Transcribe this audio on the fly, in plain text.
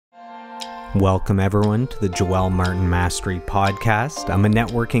Welcome everyone to the Joel Martin Mastery Podcast. I'm a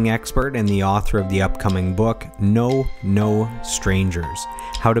networking expert and the author of the upcoming book, No Strangers,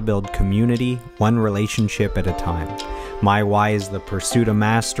 How to Build Community, One Relationship at a Time. My why is the pursuit of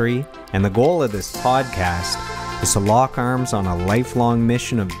mastery, and the goal of this podcast is to lock arms on a lifelong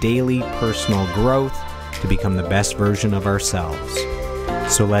mission of daily personal growth to become the best version of ourselves.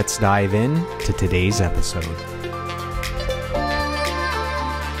 So let's dive in to today's episode.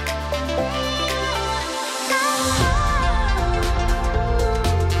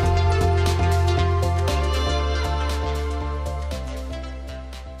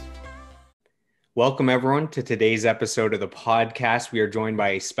 Welcome, everyone, to today's episode of the podcast. We are joined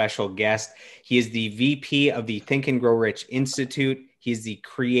by a special guest. He is the VP of the Think and Grow Rich Institute. He is the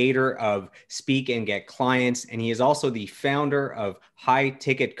creator of Speak and Get Clients, and he is also the founder of High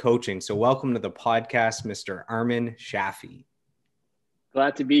Ticket Coaching. So welcome to the podcast, Mr. Armin Shafee.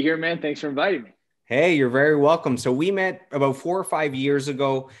 Glad to be here, man. Thanks for inviting me. Hey, you're very welcome. So we met about 4 or 5 years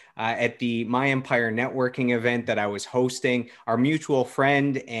ago at the My Empire networking event that I was hosting. Our mutual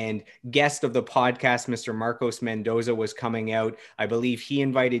friend and guest of the podcast, Mr. Marcos Mendoza, was coming out. I believe he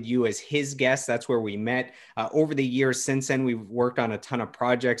invited you as his guest. That's where we met. Over the years since then, we've worked on a ton of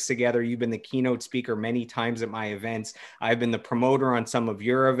projects together. You've been the keynote speaker many times at my events. I've been the promoter on some of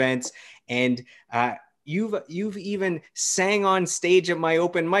your events. And You've even sang on stage at my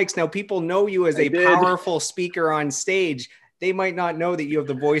open mics. Now, people know you as a powerful speaker on stage. They might not know that you have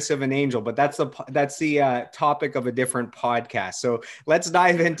the voice of an angel, but that's the topic of a different podcast. So let's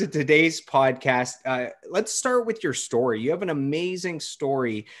dive into today's podcast. Let's start with your story. You have an amazing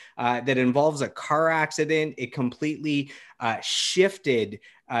story that involves a car accident. It completely shifted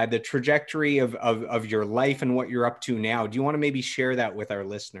the trajectory of your life and what you're up to now. Do you want to maybe share that with our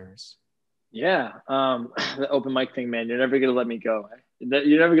listeners? Yeah. The open mic thing, man, you're never going to let me go.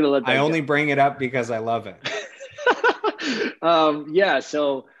 You're never going to let that I go. only bring it up because I love it. About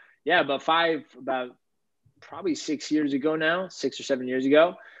probably 6 years ago now, 6 or 7 years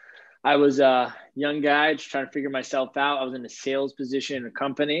ago, I was a young guy just trying to figure myself out. I was in a sales position in a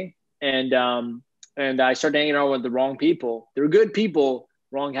company, and I started hanging out with the wrong people. They were good people,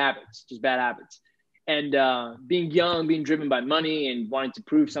 wrong habits, just bad habits. And being young, being driven by money and wanting to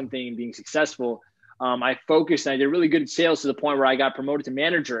prove something and being successful, I focused and I did really good at sales to the point where I got promoted to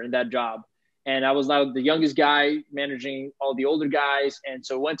manager in that job. And I was now the youngest guy managing all the older guys. And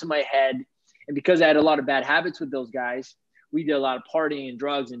so it went to my head. And because I had a lot of bad habits with those guys, we did a lot of partying and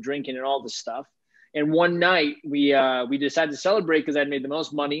drugs and drinking and all this stuff. And one night we decided to celebrate because I'd made the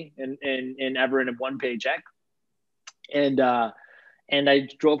most money in ever in a one paycheck. And I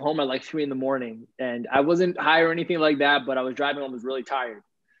drove home at like 3 a.m. and I wasn't high or anything like that, but I was driving home, was really tired.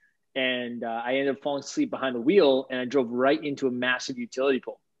 And I ended up falling asleep behind the wheel and I drove right into a massive utility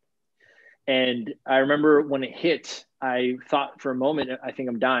pole. And I remember when it hit, I thought for a moment, I think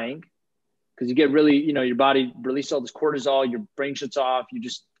I'm dying, because you get really, your body releases all this cortisol, your brain shuts off. You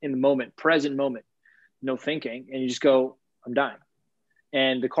just in the moment, present moment, no thinking. And you just go, I'm dying.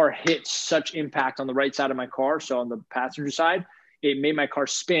 And the car hit such impact on the right side of my car. So on the passenger side, it made my car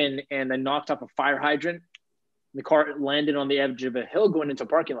spin and then knocked off a fire hydrant. The car landed on the edge of a hill going into a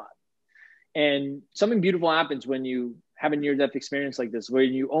parking lot. And something beautiful happens when you have a near-death experience like this, where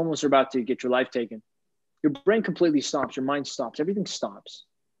you almost are about to get your life taken. Your brain completely stops. Your mind stops. Everything stops.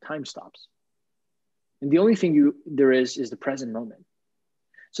 Time stops. And the only thing there is the present moment.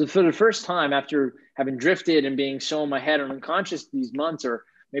 So for the first time, after having drifted and being so in my head and unconscious these months, or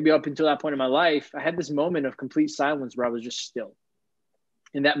maybe up until that point in my life, I had this moment of complete silence where I was just still.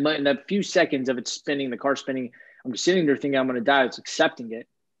 In that few seconds of it spinning, the car spinning, I'm just sitting there thinking I'm going to die. It's accepting it.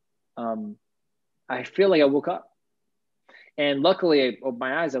 I feel like I woke up. And luckily, I opened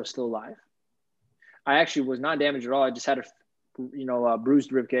my eyes. I was still alive. I actually was not damaged at all. I just had a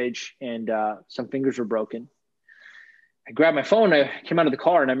bruised rib cage and some fingers were broken. I grabbed my phone. I came out of the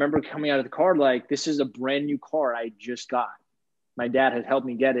car, and I remember coming out of the car like, this is a brand new car I just got. My dad had helped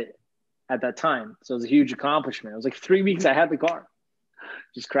me get it at that time. So it was a huge accomplishment. It was like 3 weeks I had the car.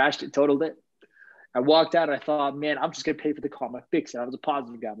 Just crashed it, totaled it. I walked out and I thought, man, I'm just going to pay for the car. I'm going to fix it. I was a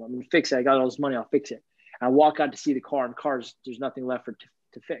positive guy. I'm going to fix it. I got all this money. I'll fix it. And I walk out to see the car, and there's nothing left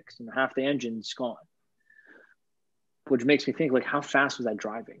to fix. Half the engine's gone. Which makes me think, like, how fast was I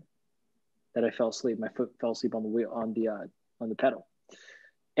driving that I fell asleep? My foot fell asleep on the wheel, on the pedal.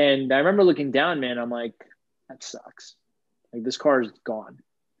 And I remember looking down, man, I'm like, that sucks. Like, this car is gone.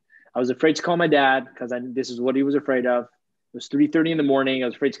 I was afraid to call my dad because this is what he was afraid of. It was 3:30 a.m. I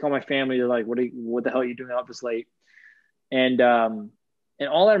was afraid to call my family. They're like, what the hell are you doing out this late? And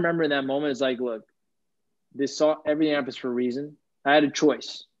all I remember in that moment is like, look, everything happens for a reason. I had a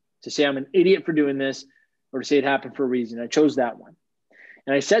choice. to say I'm an idiot for doing this or to say it happened for a reason. I chose that one.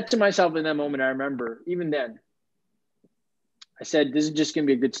 And I said to myself in that moment, I remember, even then, I said, this is just going to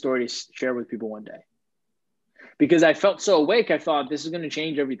be a good story to share with people one day. Because I felt so awake, I thought this is going to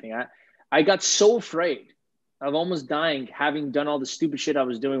change everything. I got so afraid of almost dying, having done all the stupid shit I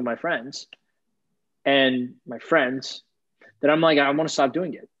was doing with my friends, that I'm like, I want to stop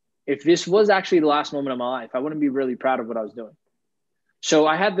doing it. If this was actually the last moment of my life, I wouldn't be really proud of what I was doing. So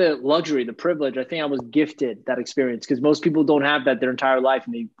I had the luxury, the privilege. I think I was gifted that experience because most people don't have that their entire life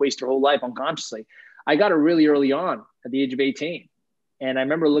and they waste their whole life unconsciously. I got it really early on at the age of 18. And I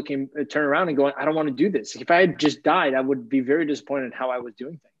remember turning around and going, I don't want to do this. If I had just died, I would be very disappointed in how I was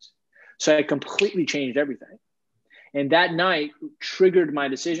doing things. So I completely changed everything. And that night triggered my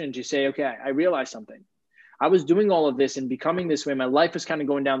decision to say, okay, I realized something. I was doing all of this and becoming this way. My life was kind of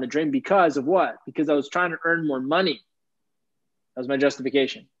going down the drain because of what? Because I was trying to earn more money. That was my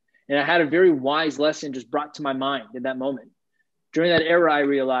justification. And I had a very wise lesson just brought to my mind in that moment. During that era, I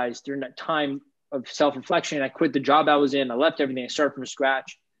realized during that time of self-reflection, I quit the job I was in. I left everything. I started from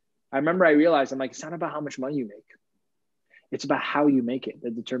scratch. I remember I realized, I'm like, it's not about how much money you make. It's about how you make it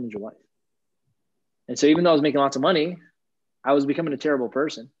that determines your life. And so even though I was making lots of money, I was becoming a terrible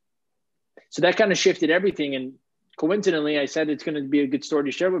person. So that kind of shifted everything. And coincidentally, I said it's going to be a good story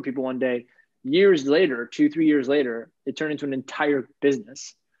to share with people one day. Years later, 2-3 years later, it turned into an entire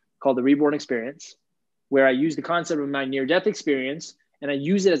business called the Reborn Experience, where I use the concept of my near-death experience and I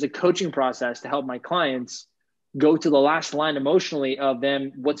use it as a coaching process to help my clients go to the last line emotionally of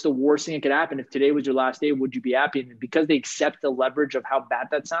them. What's the worst thing that could happen? If today was your last day, would you be happy? And because they accept the leverage of how bad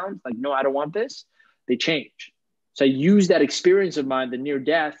that sounds, like, no, I don't want this, they change. So I use that experience of mine, the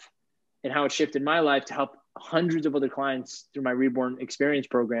near-death, and how it shifted my life to help hundreds of other clients through my Reborn Experience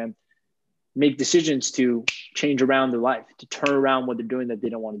program make decisions to change around their life, to turn around what they're doing that they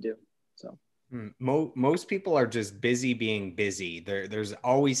don't want to do. So most people are just busy being busy. There's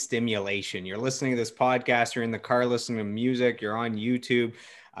always stimulation. You're listening to this podcast, you're in the car listening to music, you're on YouTube,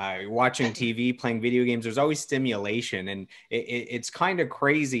 you're watching TV, playing video games. There's always stimulation. And it's kind of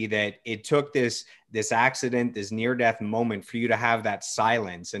crazy that it took this accident, this near-death moment for you to have that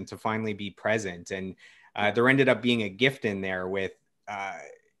silence and to finally be present. And there ended up being a gift in there with,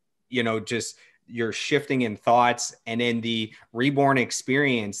 just your shifting in thoughts and in the Reborn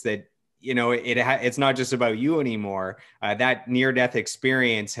Experience that, it's not just about you anymore. That near-death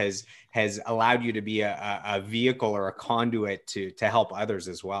experience has allowed you to be a vehicle or a conduit to help others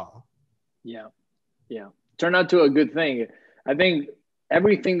as well. Yeah. Turned out to a good thing. I think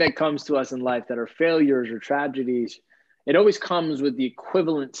everything that comes to us in life that are failures or tragedies, it always comes with the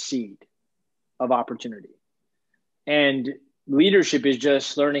equivalent seed of opportunity. And leadership is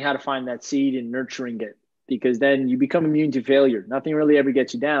just learning how to find that seed and nurturing it, because then you become immune to failure. Nothing really ever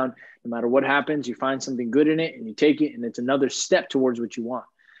gets you down. No matter what happens, you find something good in it and you take it, and it's another step towards what you want.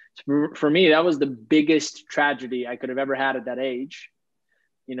 So for me, that was the biggest tragedy I could have ever had at that age,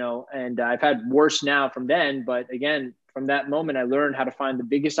 and I've had worse now from then. But again, from that moment, I learned how to find the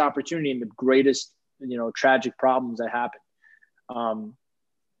biggest opportunity in the greatest, tragic problems that happen.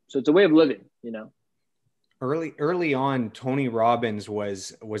 So it's a way of living, Early on, Tony Robbins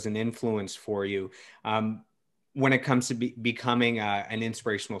was an influence for you. When it comes to becoming an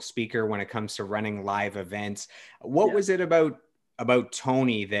inspirational speaker, when it comes to running live events, what was it about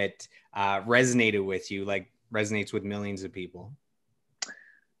Tony that resonated with you, like resonates with millions of people?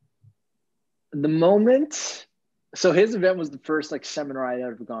 The moment, so his event was the first seminar I'd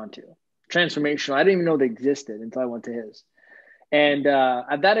ever gone to. Transformational. I didn't even know they existed until I went to his. And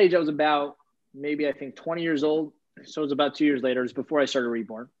at that age, I was about maybe, I think, 20 years old. So it was about 2 years later. It was before I started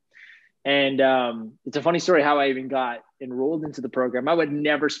Reborn. And it's a funny story how I even got enrolled into the program. I would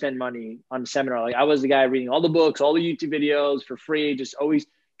never spend money on a seminar. I was the guy reading all the books, all the YouTube videos for free, just always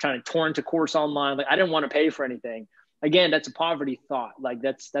trying to torrent a course online. I didn't want to pay for anything. Again, that's a poverty thought.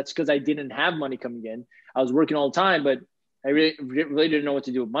 That's because I didn't have money coming in. I was working all the time, but I really didn't know what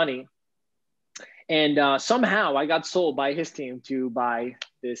to do with money. And somehow I got sold by his team to buy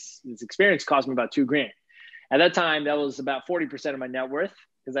this experience. It cost me about $2,000. At that time, that was about 40% of my net worth,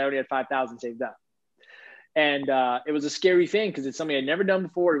 because I already had 5,000 saved up. And it was a scary thing because it's something I'd never done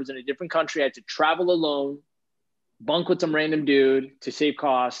before. It was in a different country. I had to travel alone, bunk with some random dude to save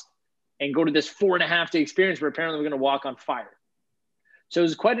cost, and go to this 4.5 day experience where apparently we're going to walk on fire. So it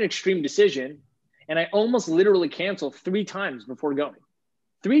was quite an extreme decision. And I almost literally canceled 3 times before going.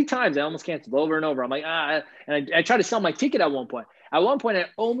 3 times I almost canceled over and over. I'm like, and I tried to sell my ticket at one point. At one point, I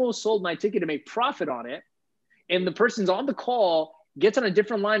almost sold my ticket to make profit on it. And the person's on the call, gets on a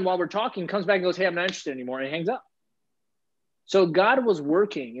different line while we're talking, comes back and goes, hey, I'm not interested anymore, and hangs up. So God was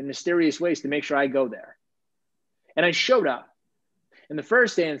working in mysterious ways to make sure I go there. And I showed up. And the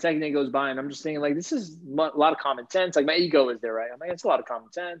first day and the second day goes by, and I'm just thinking, like, this is a lot of common sense. Like, my ego is there, right? I'm like, it's a lot of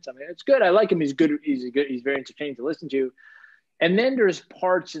common sense. I mean, it's good. I like him. He's good. He's very entertaining to listen to. And then there's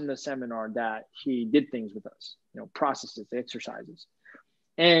parts in the seminar that he did things with us, processes, exercises.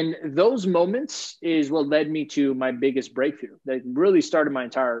 And those moments is what led me to my biggest breakthrough that really started my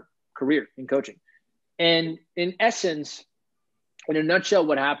entire career in coaching. And in essence, in a nutshell,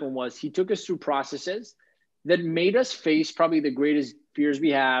 what happened was he took us through processes that made us face probably the greatest fears we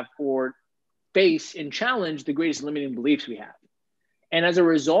have, or face and challenge the greatest limiting beliefs we have. And as a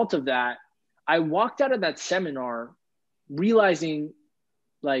result of that, I walked out of that seminar realizing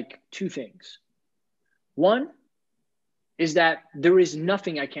like two things. One is that there is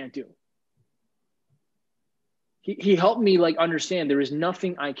nothing I can't do. He helped me like understand there is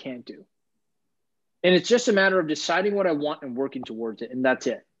nothing I can't do. And it's just a matter of deciding what I want and working towards it. And that's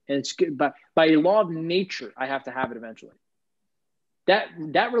it. And it's good. By law of nature, I have to have it eventually.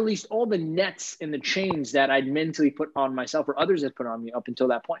 That released all the nets and the chains that I'd mentally put on myself or others had put on me up until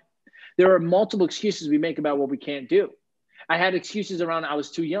that point. There are multiple excuses we make about what we can't do. I had excuses around I was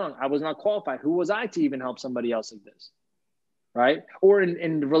too young. I was not qualified. Who was I to even help somebody else like this? Right? Or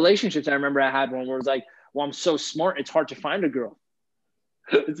in relationships, I remember I had one where it was like, well, I'm so smart, it's hard to find a girl.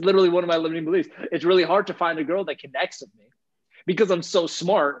 It's literally one of my limiting beliefs. It's really hard to find a girl that connects with me because I'm so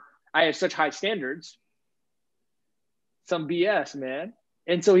smart. I have such high standards. Some BS, man.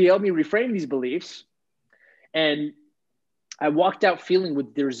 And so he helped me reframe these beliefs. And I walked out feeling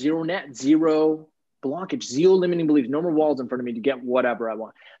with there's zero net, zero blockage, zero limiting beliefs, no more walls in front of me to get whatever I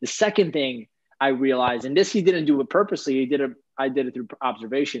want. The second thing I realized, and this he didn't do it purposely, I did it through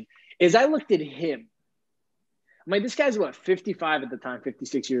observation, is I looked at him. I'm like, this guy's what, 55 at the time,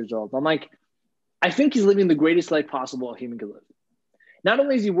 56 years old. I'm like, I think he's living the greatest life possible a human could live. Not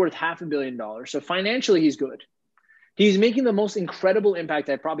only is he worth $500 million, so financially he's good. He's making the most incredible impact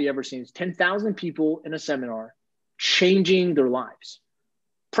I've probably ever seen. It's 10,000 people in a seminar changing their lives.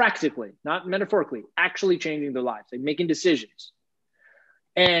 Practically, not metaphorically, actually changing their lives, like making decisions.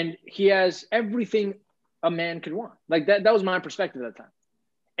 And he has everything a man could want. Like that was my perspective at the time.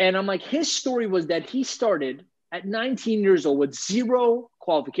 And I'm like, his story was that he started at 19 years old with zero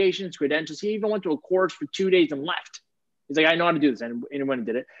qualifications, credentials. He even went to a course for 2 days and left. He's like, I know how to do this. And he went and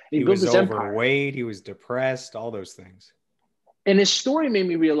did it. And he built was overweight. Empire. He was depressed, all those things. And his story made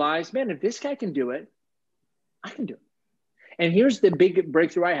me realize, man, if this guy can do it, I can do it. And here's the big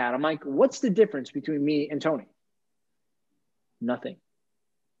breakthrough I had. I'm like, what's the difference between me and Tony? Nothing.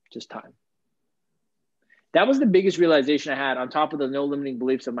 Just time. That was the biggest realization I had on top of the no limiting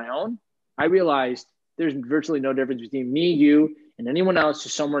beliefs of my own. I realized there's virtually no difference between me, you, and anyone else to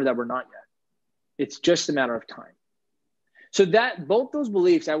somewhere that we're not yet. It's just a matter of time. So that both those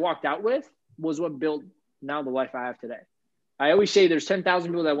beliefs I walked out with was what built now the life I have today. I always say there's 10,000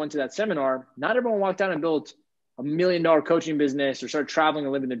 people that went to that seminar. Not everyone walked out and built $1 million coaching business or started traveling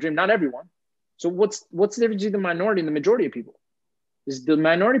and living their dream. Not everyone. So what's the difference between the minority and the majority of people? Is the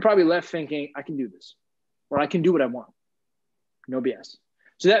minority probably left thinking, I can do this, or I can do what I want. No BS.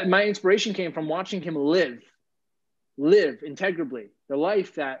 So that my inspiration came from watching him live integrably the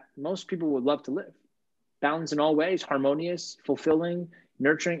life that most people would love to live. Balance in all ways, harmonious, fulfilling,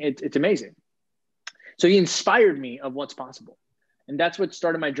 nurturing. It's amazing. So he inspired me of what's possible. And that's what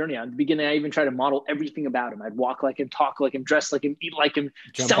started my journey. At the beginning, I even tried to model everything about him. I'd walk like him, talk like him, dress like him, eat like him,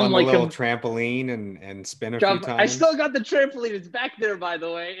 sound like him. Jump on the little trampoline and spin a few times. I still got the trampoline. It's back there, by the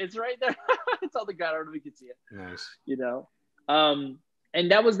way. It's right there. It's on the ground. I don't know if you can see it. Nice.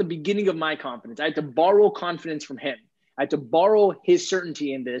 And that was the beginning of my confidence. I had to borrow confidence from him. I had to borrow his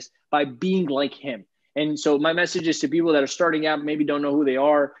certainty in this by being like him. And so my message is to people that are starting out, maybe don't know who they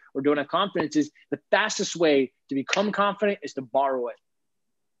are or don't have confidence, is the fastest way to become confident is to borrow it.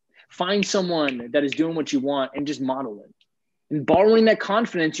 Find someone that is doing what you want and just model it. And borrowing that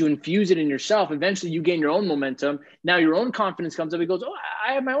confidence, you infuse it in yourself. Eventually you gain your own momentum. Now your own confidence comes up and goes, oh,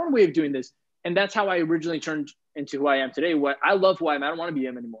 I have my own way of doing this. And that's how I originally turned into who I am today. I love who I am. I don't want to be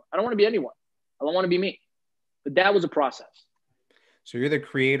him anymore. I don't want to be anyone. I don't want to be me. But that was a process. So you're the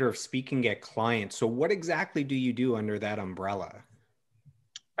creator of Speaking at Clients. So what exactly do you do under that umbrella?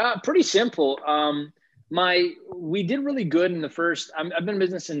 Pretty simple. We did really good in the first, I've been in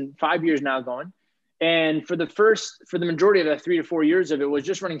business in 5 years now going. And for the majority of that 3 to 4 years of it was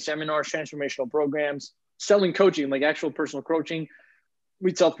just running seminars, transformational programs, selling coaching, like actual personal coaching.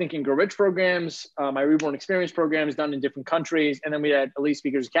 We'd sell Think and Grow Rich programs, my Reborn Experience programs done in different countries. And then we had Elite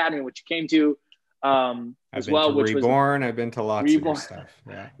Speakers Academy, which you came to. I've been to Reborn. I've been to lots of your stuff.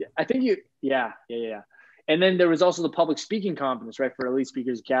 Yeah. I think yeah. And then there was also the public speaking conference, right, for Elite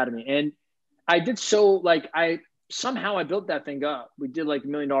Speakers Academy. And I did so, like, somehow I built that thing up. We did like $1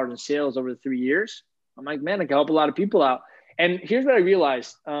 million in sales over the 3 years. I'm like, man, I can help a lot of people out. And here's what I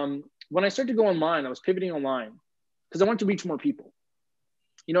realized. When I started to go online, I was pivoting online because I wanted to reach more people.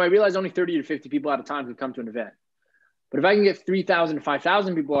 You know, I realized only 30 to 50 people at a time could come to an event. But if I can get 3,000 to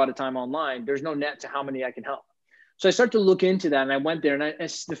 5,000 people at a time online, there's no net to how many I can help. So I started to look into that, and I went there, and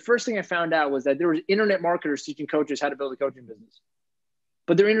the first thing I found out was that there were internet marketers teaching coaches how to build a coaching business.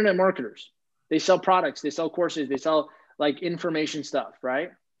 But they're internet marketers. They sell products, they sell courses, they sell like information stuff,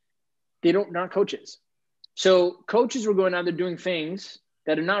 right? Not coaches. So coaches were going out there doing things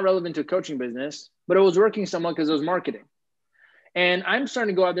that are not relevant to a coaching business, but it was working somewhat because it was marketing. And I'm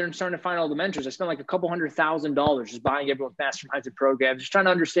starting to go out there and starting to find all the mentors. I spent like a couple $100,000 just buying everyone's masterminds and programs, just trying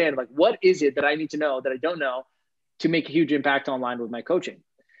to understand, like, what is it that I need to know that I don't know to make a huge impact online with my coaching.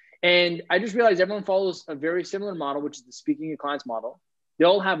 And I just realized everyone follows a very similar model, which is the speaking to clients model. They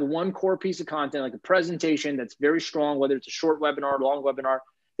all have one core piece of content, like a presentation that's very strong, whether it's a short webinar, long webinar.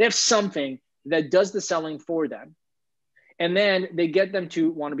 They have something that does the selling for them. And then they get them to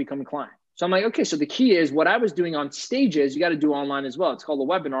want to become a client. So I'm like, okay, so the key is what I was doing on stages, you got to do online as well. It's called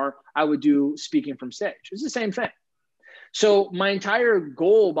a webinar. I would do speaking from stage. It's the same thing. So my entire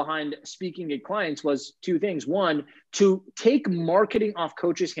goal behind speaking at clients was two things. One, to take marketing off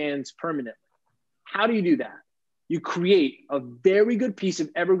coaches' hands permanently. How do you do that? You create a very good piece of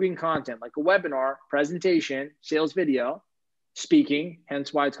evergreen content, like a webinar, presentation, sales video, speaking,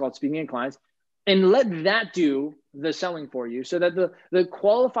 hence why it's called speaking at clients, and let that do the selling for you so that the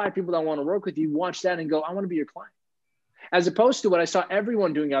qualified people that want to work with you watch that and go, I want to be your client. As opposed to what I saw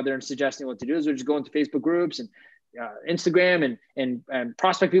everyone doing out there and suggesting what to do is they're just going to Facebook groups and Instagram and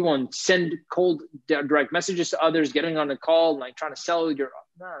prospect people and send cold direct messages to others, getting on a call and like trying to sell your,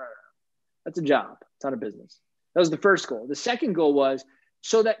 no. That's a job. It's not a business. That was the first goal. The second goal was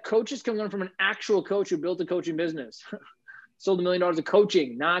so that coaches can learn from an actual coach who built a coaching business, sold $1 million of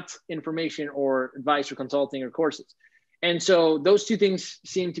coaching, not information or advice or consulting or courses. And so those two things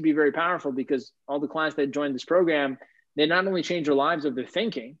seem to be very powerful because all the clients that joined this program, they not only change their lives of their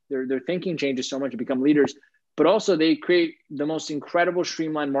thinking changes so much to become leaders, but also they create the most incredible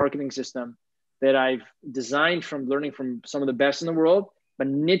streamlined marketing system that I've designed from learning from some of the best in the world, but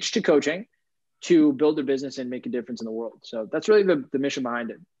niche to coaching to build their business and make a difference in the world. So that's really the mission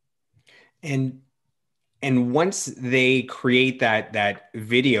behind it. And once they create that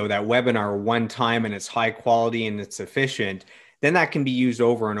video, that webinar one time and it's high quality and it's efficient, then that can be used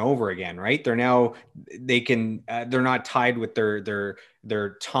over and over again, right? They're not tied with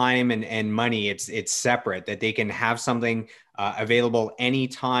their time and money. It's separate, that they can have something available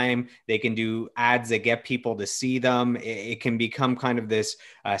anytime. They can do ads that get people to see them. It can become kind of this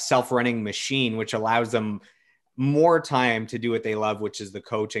self-running machine, which allows them more time to do what they love, which is the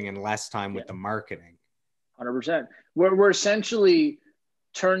coaching, and less time with the marketing. 100%. We're essentially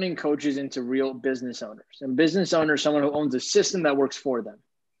turning coaches into real business owners. And business owner is someone who owns a system that works for them.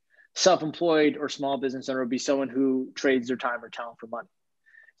 Self-employed or small business owner would be someone who trades their time or talent for money.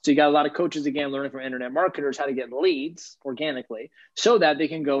 So you got a lot of coaches, again, learning from internet marketers how to get leads organically so that they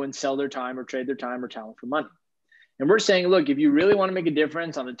can go and sell their time or trade their time or talent for money. And we're saying, look, if you really want to make a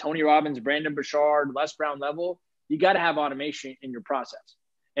difference on the Tony Robbins, Brandon Burchard, Les Brown level, you got to have automation in your process.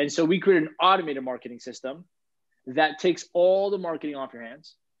 And so we created an automated marketing system that takes all the marketing off your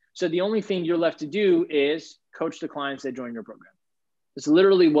hands. So the only thing you're left to do is coach the clients that join your program. That's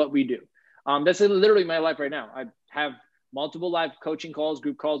literally what we do. That's literally my life right now. I have multiple live coaching calls,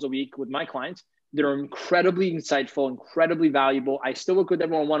 group calls a week with my clients. They're incredibly insightful, incredibly valuable. I still work with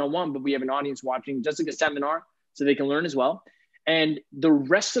everyone one-on-one, but we have an audience watching just like a seminar so they can learn as well. And the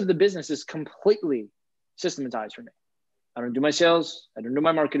rest of the business is completely systematized for me. I don't do my sales. I don't do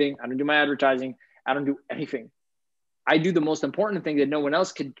my marketing. I don't do my advertising. I don't do anything. I do the most important thing that no one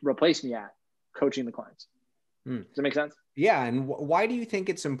else could replace me at, coaching the clients. Does that make sense? Yeah. And why do you think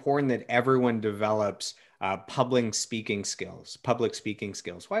it's important that everyone develops public speaking skills?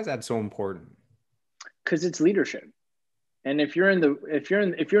 Why is that so important? Because it's leadership. And if you're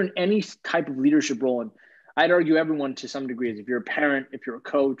in any type of leadership role, and I'd argue everyone to some degree is, if you're a parent, if you're a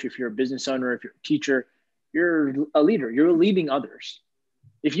coach, if you're a business owner, if you're a teacher, you're a leader. You're leading others.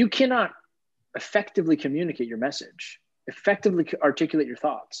 If you cannot effectively communicate your message, effectively articulate your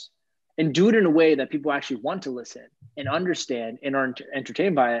thoughts, and do it in a way that people actually want to listen and understand and are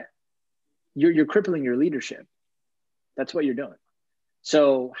entertained by it, you're crippling your leadership. That's what you're doing.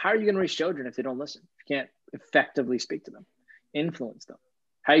 So how are you going to reach children if they don't listen? If you can't effectively speak to them, influence them?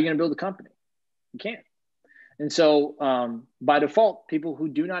 How are you going to build a company? You can't. And so by default, people who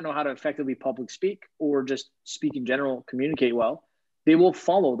do not know how to effectively public speak or just speak in general, communicate well, they will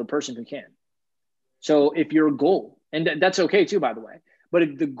follow the person who can. So if your goal, and that's okay too, by the way, but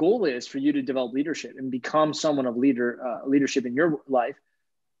if the goal is for you to develop leadership and become someone of leadership in your life,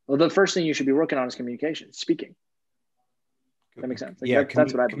 well, the first thing you should be working on is communication, speaking. That makes sense. Like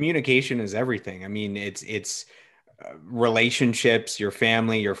that's what I believe. Communication is everything. I mean, it's relationships, your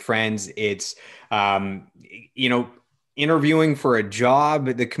family, your friends. It's you know, interviewing for a job.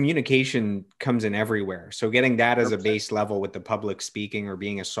 The communication comes in everywhere. So getting that as a 100%. base level with the public speaking or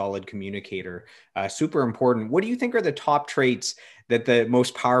being a solid communicator, super important. What do you think are the top traits that the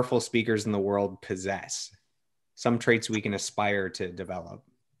most powerful speakers in the world possess? Some traits we can aspire to develop.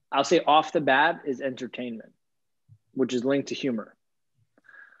 I'll say off the bat is entertainment, which is linked to humor.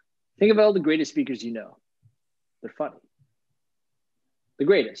 Think of all the greatest speakers you know. They're funny. The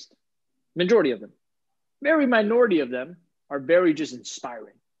greatest. Majority of them. Very minority of them are very just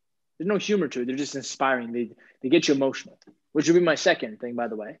inspiring. There's no humor to it. They're just inspiring. They get you emotional, which would be my second thing, by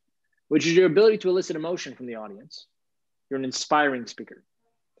the way, which is your ability to elicit emotion from the audience. You're an inspiring speaker.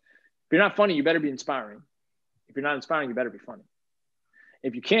 If you're not funny, you better be inspiring. If you're not inspiring, you better be funny.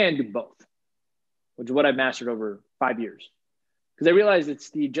 If you can, do both, which is what I've mastered over 5 years. Because I realized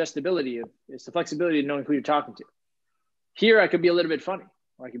it's the adjustability, it's the flexibility of knowing who you're talking to. Here, I could be a little bit funny,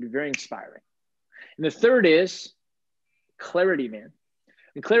 or I could be very inspiring. And the third is clarity, man.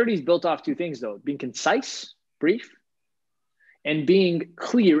 And clarity is built off two things, though: being concise, brief, and being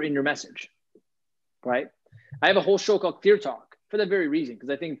clear in your message, right? I have a whole show called Clear Talk for that very reason,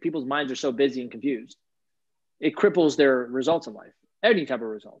 because I think people's minds are so busy and confused. It cripples their results in life, any type of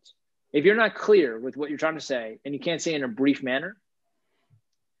results. If you're not clear with what you're trying to say and you can't say in a brief manner,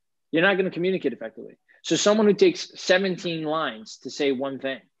 you're not going to communicate effectively. So someone who takes 17 lines to say one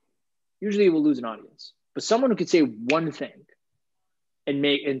thing, usually will lose an audience. But someone who could say one thing and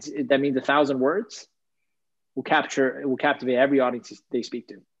that means 1,000 words will captivate every audience they speak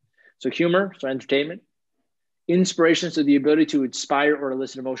to. So humor, so entertainment, inspiration, so the ability to inspire or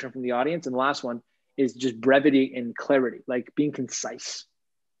elicit emotion from the audience. And the last one is just brevity and clarity, like being concise.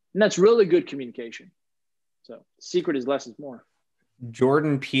 And that's really good communication. So the secret is less is more.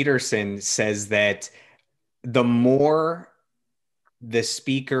 Jordan Peterson says that the more the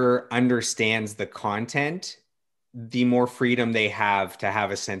speaker understands the content, the more freedom they have to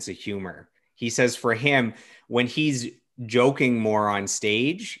have a sense of humor. He says for him, when he's joking more on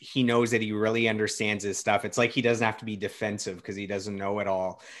stage, he knows that he really understands his stuff. It's like he doesn't have to be defensive because he doesn't know it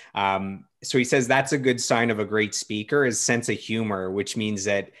all. So he says that's a good sign of a great speaker, is sense of humor, which means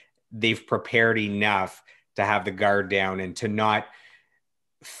that they've prepared enough to have the guard down and to not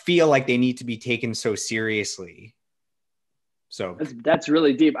feel like they need to be taken so seriously. So that's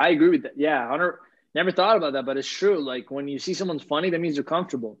really deep. I agree with that. Yeah. Hunter, never thought about that, but it's true. Like when you see someone's funny, that means they're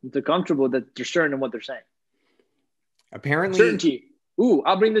comfortable. If they're comfortable, that they're certain in what they're saying. Apparently. Certainty. Ooh,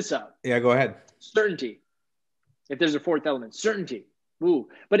 I'll bring this up. Yeah, go ahead. Certainty. If there's a fourth element, certainty. Ooh,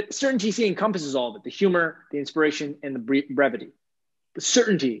 but certainty encompasses all of it: the humor, the inspiration, and the brevity. The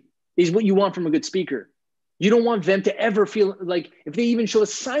certainty is what you want from a good speaker. You don't want them to ever feel like if they even show a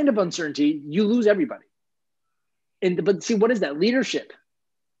sign of uncertainty, you lose everybody. But see, what is that? Leadership.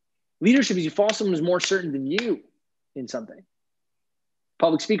 Leadership is you follow someone who's more certain than you in something.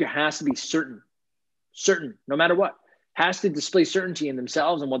 Public speaker has to be certain, no matter what. Has to display certainty in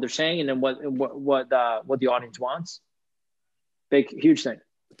themselves and what they're saying, and then what the audience wants. Big, huge thing.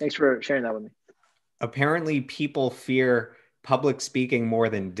 Thanks for sharing that with me. Apparently, people fear public speaking more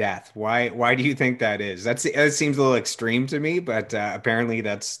than death. Why do you think that is? That seems a little extreme to me, but apparently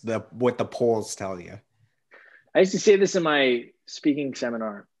that's what the polls tell you. I used to say this in my speaking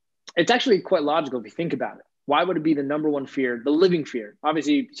seminar. It's actually quite logical if you think about it. Why would it be the number one fear, the living fear?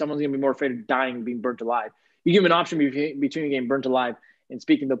 Obviously, someone's going to be more afraid of dying and being burnt alive. You give them an option between getting burnt alive and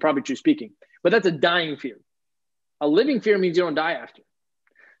speaking, they'll probably choose speaking. But that's a dying fear. A living fear means you don't die after.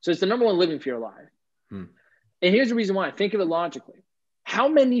 So it's the number one living fear alive. And here's the reason why. Think of it logically. How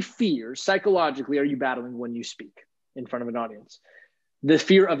many fears psychologically are you battling when you speak in front of an audience? The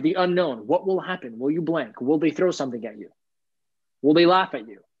fear of the unknown. What will happen? Will you blank? Will they throw something at you? Will they laugh at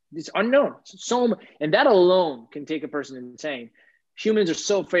you? It's unknown. And that alone can take a person insane. Humans are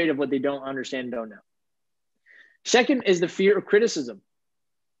so afraid of what they don't understand and don't know. Second is the fear of criticism.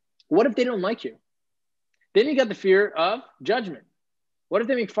 What if they don't like you? Then you got the fear of judgment. What if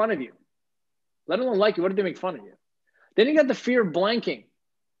they make fun of you? Let alone like you. What if they make fun of you? Then you got the fear of blanking.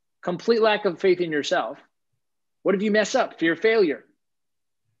 Complete lack of faith in yourself. What if you mess up? Fear of failure.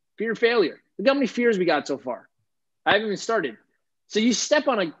 Fear of failure. Look how many fears we got so far. I haven't even started. So you step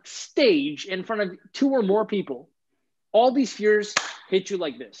on a stage in front of 2 or more people, all these fears hit you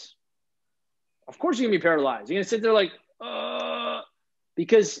like this. Of course you're gonna be paralyzed. You're gonna sit there like,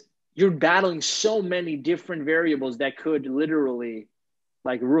 because you're battling so many different variables that could literally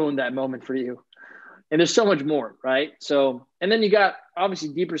like ruin that moment for you. And there's so much more, right? So, and then you got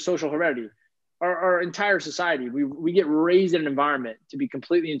obviously deeper social heredity. Our entire society, we get raised in an environment to be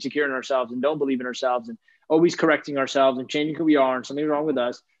completely insecure in ourselves and don't believe in ourselves and always correcting ourselves and changing who we are and something's wrong with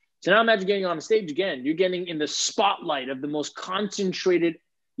us. So now imagine getting on the stage again. You're getting in the spotlight of the most concentrated,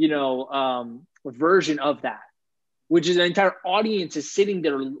 version of that, which is an entire audience is sitting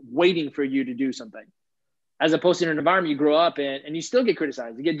there waiting for you to do something. As opposed to in an environment you grow up in and you still get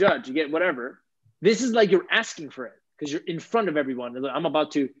criticized, you get judged, you get whatever. This is like you're asking for it because you're in front of everyone. I'm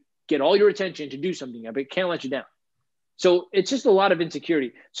about to get all your attention to do something, but can't let you down. So it's just a lot of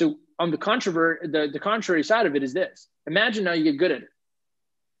insecurity. So on the contrary side of it is this. Imagine now you get good at it.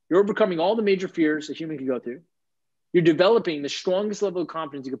 You're overcoming all the major fears a human can go through. You're developing the strongest level of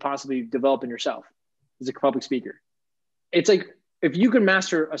confidence you could possibly develop in yourself as a public speaker. It's like if you can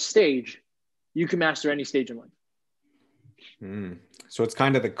master a stage, you can master any stage in life. So it's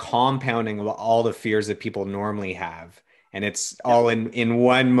kind of the compounding of all the fears that people normally have. And it's all in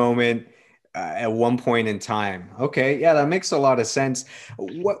one moment at one point in time. Okay. Yeah, that makes a lot of sense.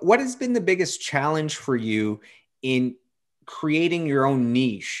 What has been the biggest challenge for you in creating your own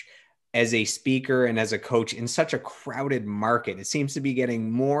niche as a speaker and as a coach in such a crowded market? It seems to be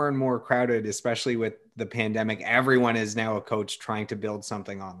getting more and more crowded, especially with the pandemic. Everyone is now a coach trying to build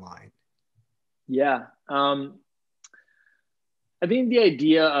something online. Yeah. I think the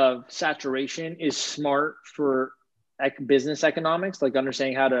idea of saturation is smart for business economics, like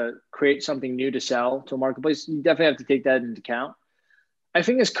understanding how to create something new to sell to a marketplace. You definitely have to take that into account. I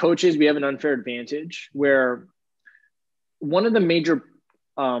think as coaches, we have an unfair advantage where one of the major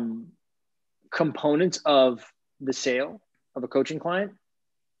components of the sale of a coaching client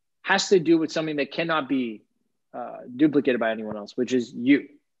has to do with something that cannot be duplicated by anyone else, which is you.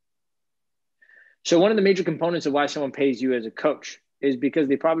 So one of the major components of why someone pays you as a coach is because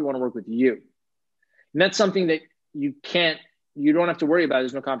they probably want to work with you. And that's something that you don't have to worry about.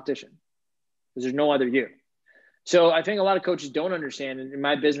 There's no competition because there's no other you. So I think a lot of coaches don't understand in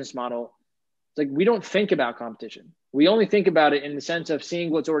my business model, it's like, we don't think about competition. We only think about it in the sense of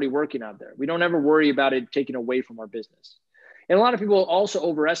seeing what's already working out there. We don't ever worry about it taking away from our business. And a lot of people also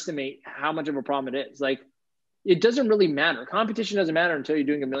overestimate how much of a problem it is. Like, it doesn't really matter. Competition doesn't matter until you're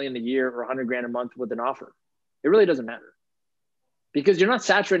doing $1 million a year or $100,000 a month with an offer. It really doesn't matter because you're not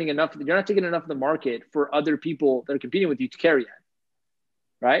saturating enough. You're not taking enough of the market for other people that are competing with you to carry it.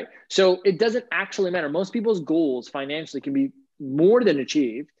 Right? So it doesn't actually matter. Most people's goals financially can be more than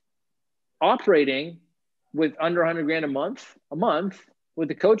achieved operating with under $100,000 a month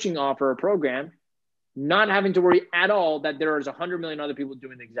with a coaching offer or program, not having to worry at all that there is 100 million other people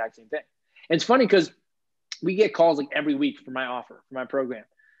doing the exact same thing. And it's funny because we get calls like every week for my offer, for my program.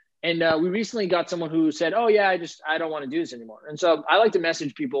 And we recently got someone who said, oh yeah, I don't want to do this anymore. And so I like to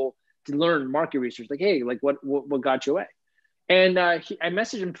message people to learn market research. Like, hey, like what got you away? And I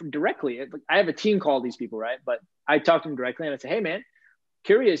messaged him directly. I have a team call these people, right? But I talked to him directly and I said, hey man,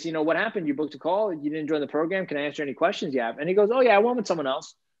 curious, what happened? You booked a call, you didn't join the program. Can I answer any questions you have? And he goes, oh yeah, I went with someone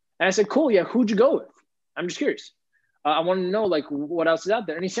else. And I said, cool. Yeah. Who'd you go with? I'm just curious. I want to know like what else is out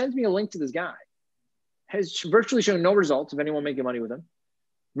there. And he sends me a link to this guy. Has virtually showing no results of anyone making money with him.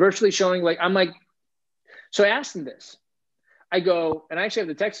 Virtually showing so I asked him this. I go, and I actually have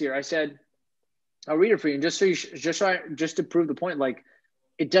the text here. I said, I'll read it for you. And just to prove the point, like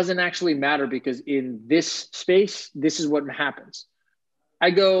it doesn't actually matter because in this space, this is what happens.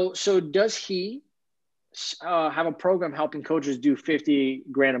 I go, so does he have a program helping coaches do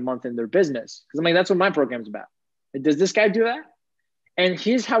 $50,000 a month in their business? Because I'm like, that's what my program's about. Does this guy do that? And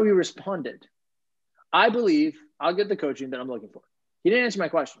here's how he responded. I believe I'll get the coaching that I'm looking for. He didn't answer my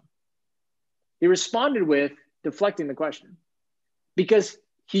question. He responded with deflecting the question because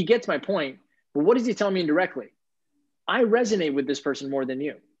he gets my point. But what does he tell me indirectly? I resonate with this person more than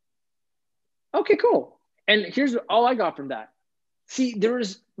you. Okay, cool. And here's all I got from that. See,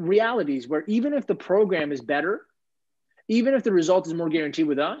 there's realities where even if the program is better, even if the result is more guaranteed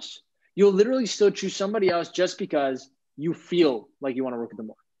with us, you'll literally still choose somebody else just because you feel like you want to work with them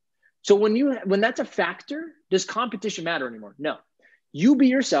more. So when that's a factor, does competition matter anymore? No. You be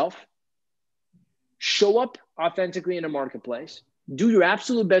yourself, show up authentically in a marketplace, do your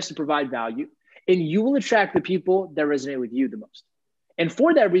absolute best to provide value, and you will attract the people that resonate with you the most. And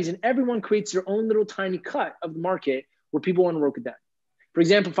for that reason, everyone creates their own little tiny cut of the market where people want to work with them. For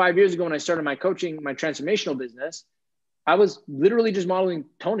example, 5 years ago when I started my coaching, my transformational business, I was literally just modeling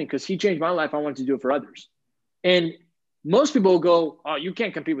Tony because he changed my life. I wanted to do it for others. And most people will go, oh, you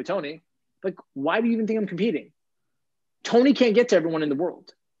can't compete with Tony. Like, why do you even think I'm competing? Tony can't get to everyone in the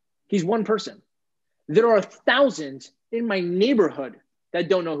world. He's one person. There are thousands in my neighborhood that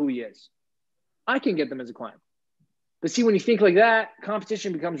don't know who he is. I can get them as a client. But see, when you think like that,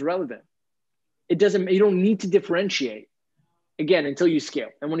 competition becomes relevant. You don't need to differentiate, again, until you scale.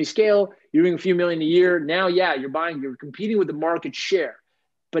 And when you scale, you're doing a few million a year. Now, yeah, you're competing with the market share.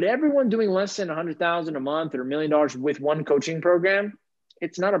 But everyone doing less than $100,000 a month or $1 million with one coaching program,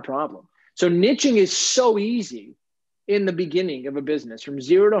 it's not a problem. So niching is so easy in the beginning of a business. From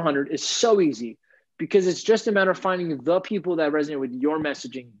 0 to 100 is so easy because it's just a matter of finding the people that resonate with your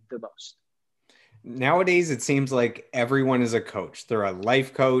messaging the most. Nowadays, it seems like everyone is a coach. They're a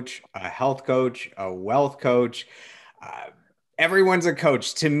life coach, a health coach, a wealth coach. Everyone's a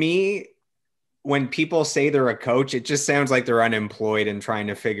coach. To me, when people say they're a coach, it just sounds like they're unemployed and trying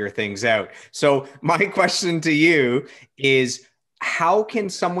to figure things out. So my question to you is, how can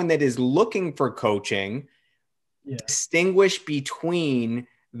someone that is looking for coaching distinguish between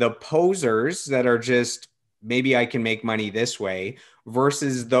the posers that are just, maybe I can make money this way,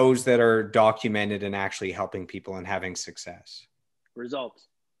 versus those that are documented and actually helping people and having success? Results.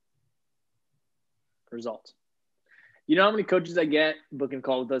 You know how many coaches I get booking a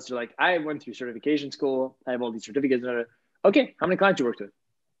call with us? They're like, I went through certification school. I have all these certificates. Okay, how many clients you worked with?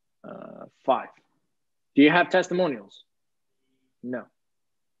 5. Do you have testimonials? No.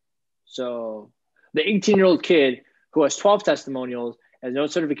 So the 18-year-old kid who has 12 testimonials, has no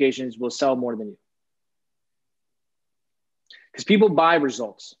certifications, will sell more than you. Because people buy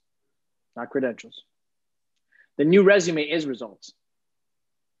results, not credentials. The new resume is results,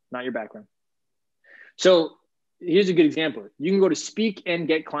 not your background. So here's a good example. You can go to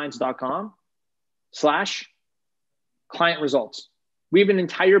speakandgetclients.com/client results. We have an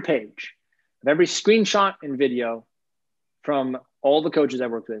entire page of every screenshot and video from all the coaches I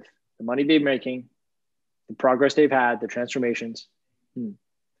worked with, the money they're making, the progress they've had, the transformations.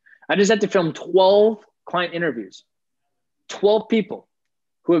 I just had to film 12 client interviews, 12 people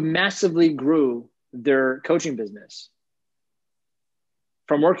who have massively grew their coaching business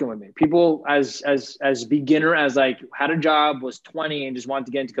from working with me. People as beginner, as like had a job, was 20 and just wanted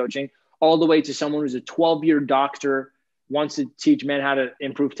to get into coaching, all the way to someone who's a 12-year doctor, wants to teach men how to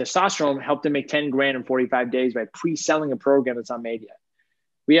improve testosterone, help them make 10 grand in 45 days by pre-selling a program that's not made yet.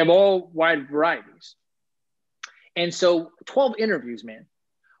 We have all wide varieties. And so 12 interviews, man.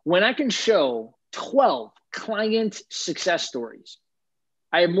 When I can show 12 client success stories,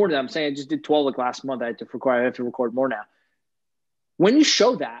 I have more than that. I'm saying I just did 12 like last month. I have to record more now. When you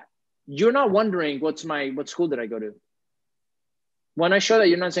show that, you're not wondering what school did I go to? When I show that,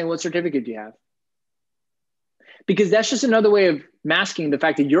 you're not saying, what certificate do you have? Because that's just another way of masking the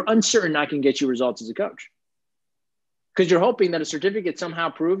fact that you're uncertain I can get you results as a coach. Because you're hoping that a certificate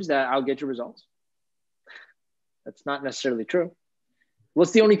somehow proves that I'll get you results. That's not necessarily true.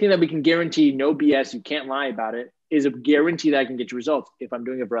 What's the only thing that we can guarantee, no BS, you can't lie about it, is a guarantee that I can get you results if I'm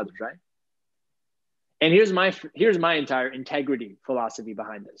doing it for others, right? And here's my entire integrity philosophy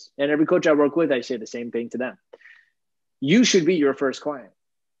behind this. And every coach I work with, I say the same thing to them. You should be your first client.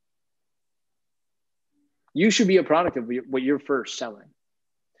 You should be a product of what you're first selling.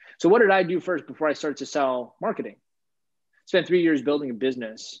 So what did I do first before I started to sell marketing? Spent 3 years building a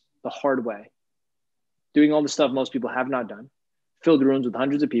business the hard way, doing all the stuff most people have not done, filled rooms with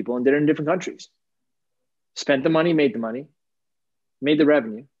hundreds of people and did it in different countries. Spent the money, made the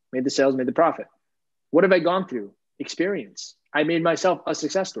revenue, made the sales, made the profit. What have I gone through? Experience. I made myself a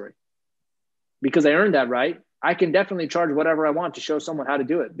success story. Because I earned that right, I can definitely charge whatever I want to show someone how to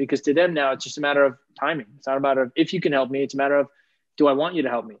do it. Because to them now, it's just a matter of timing. It's not a matter of if you can help me. It's a matter of, do I want you to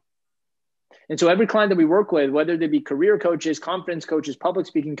help me? And so every client that we work with, whether they be career coaches, confidence coaches, public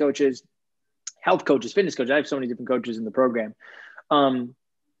speaking coaches, health coaches, fitness coaches, I have so many different coaches in the program. The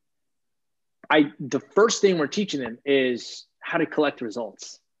first thing we're teaching them is how to collect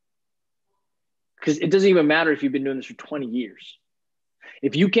results. Because it doesn't even matter if you've been doing this for 20 years.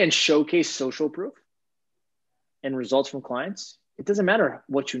 If you can showcase social proof and results from clients, it doesn't matter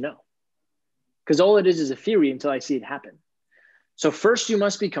what you know. Because all it is a theory until I see it happen. So first you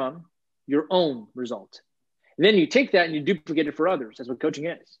must become your own result. And then you take that and you duplicate it for others. That's what coaching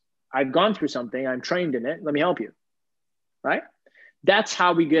is. I've gone through something. I'm trained in it. Let me help you. Right? That's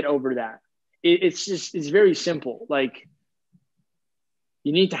how we get over that. It's very simple. Like,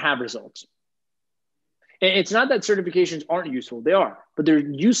 you need to have results. It's not that certifications aren't useful. They are, but they're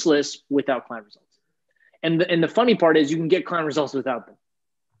useless without client results. And the funny part is you can get client results without them.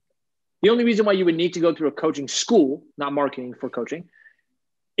 The only reason why you would need to go through a coaching school, not marketing for coaching,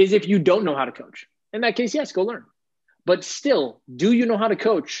 is if you don't know how to coach. In that case, yes, go learn. But still, do you know how to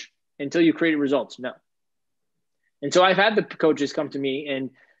coach until you create results? No. And so I've had the coaches come to me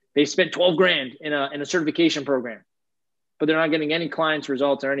and they spent 12 grand in a certification program, but they're not getting any clients,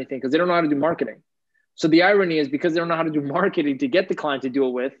 results, or anything because they don't know how to do marketing. So the irony is because they don't know how to do marketing to get the client to do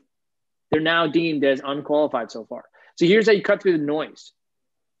it with, they're now deemed as unqualified so far. So here's how you cut through the noise.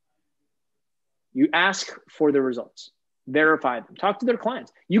 You ask for the results, verify them, talk to their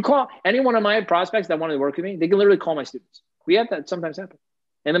clients. You call any one of my prospects that want to work with me, they can literally call my students. We have that sometimes happen.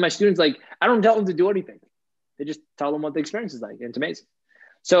 And then my students, like, I don't tell them to do anything. They just tell them what the experience is like. And it's amazing.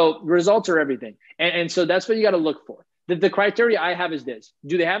 So results are everything. And so that's what you got to look for. The criteria I have is this.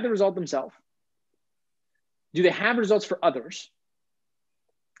 Do they have the result themselves? Do they have results for others?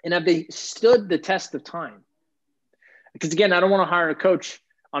 And have they stood the test of time? Because again, I don't want to hire a coach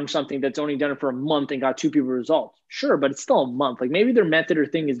on something that's only done it for a month and got 2 people results. Sure, but it's still a month. Like maybe their method or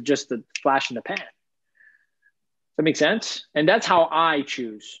thing is just the flash in the pan. Does that make sense? And that's how I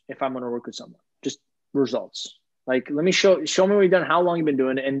choose if I'm going to work with someone. Just results. Like, let me show me what you've done, how long you've been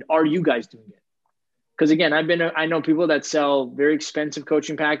doing it, and are you guys doing it? Because again, I know people that sell very expensive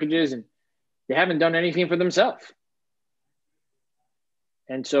coaching packages and they haven't done anything for themselves.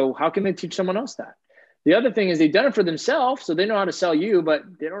 And so how can they teach someone else that? The other thing is they've done it for themselves, so they know how to sell you, but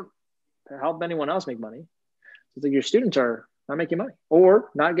they don't help anyone else make money. It's like your students are not making money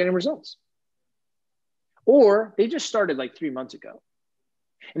or not getting results. Or they just started like 3 months ago.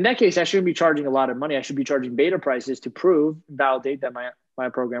 In that case, I shouldn't be charging a lot of money. I should be charging beta prices to prove, validate that my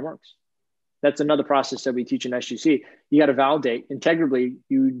program works. That's another process that we teach in SGC. You got to validate. Integrably,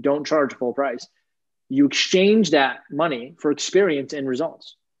 you don't charge full price. You exchange that money for experience and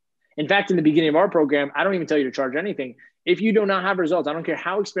results. In fact, in the beginning of our program, I don't even tell you to charge anything. If you do not have results, I don't care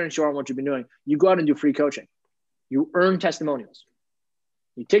how experienced you are and what you've been doing, you go out and do free coaching. You earn testimonials.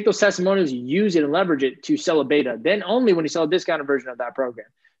 You take those testimonials, you use it and leverage it to sell a beta. Then only when you sell a discounted version of that program,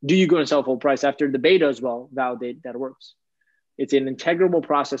 do you go and sell full price after the beta as well, validate that it works. It's an integrable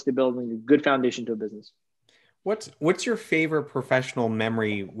process to building a good foundation to a business. What's your favorite professional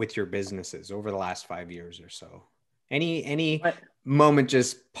memory with your businesses over the last 5 years or so? Any moment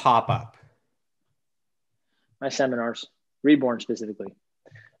just pop up? My seminars, Reborn specifically.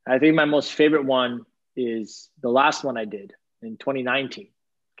 I think my most favorite one is the last one I did in 2019.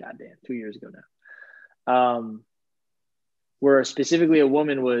 Goddamn, 2 years ago now. Where specifically a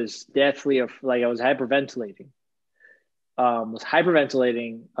woman was deathly, like I was hyperventilating.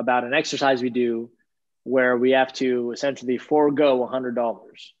 About an exercise we do where we have to essentially forego $100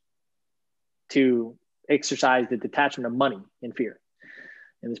 to exercise the detachment of money and fear.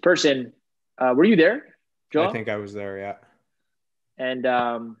 And this person, were you there, Joel? I think I was there, yeah.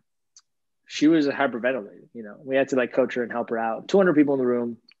 And she was hyperventilating. You know, we had to like coach her and help her out. 200 people in the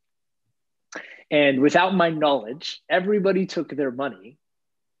room. And without my knowledge, everybody took their money,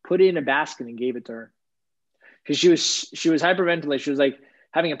 put it in a basket and gave it to her. Because she was hyperventilating. She was like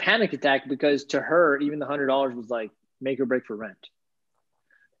having a panic attack because to her, even the $100 was like make or break for rent.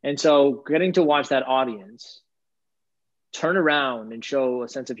 And so getting to watch that audience turn around and show a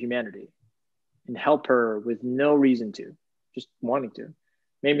sense of humanity and help her with no reason to, just wanting to,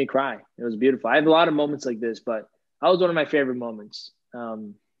 made me cry. It was beautiful. I have a lot of moments like this, but that was one of my favorite moments.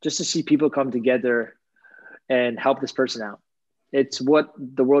 Just to see people come together and help this person out. It's what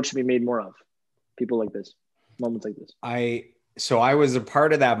the world should be made more of. People like this, moments like this. So I was a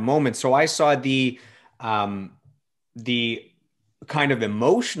part of that moment. So I saw the kind of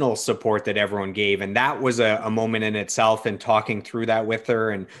emotional support that everyone gave. And that was a moment in itself, and talking through that with her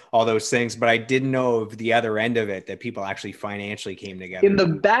and all those things. But I didn't know of the other end of it, that people actually financially came together. In the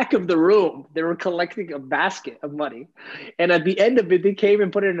back of the room, they were collecting a basket of money. And at the end of it, they came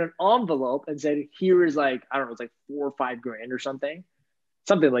and put it in an envelope and said, here is like, I don't know, it's like $4 or $5 grand or something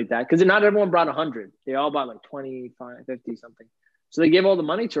like that. Because not everyone brought 100. They all bought like 25, 50, something. So they gave all the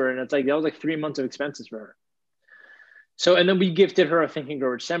money to her. And it's like, that was like 3 months of expenses for her. So, and then we gifted her a Think and Grow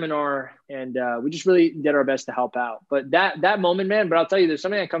Rich seminar, and we just really did our best to help out. But that moment, man, but I'll tell you, there's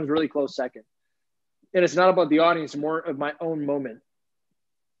something that comes really close second. And it's not about the audience, more of my own moment.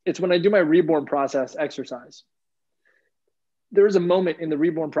 It's when I do my reborn process exercise. There is a moment in the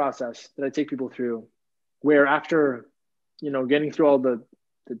reborn process that I take people through where after, getting through all the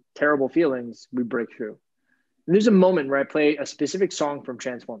terrible feelings, we break through. And there's a moment where I play a specific song from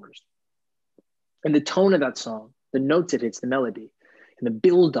Transformers. And the tone of that song, the notes it hits, the melody, and the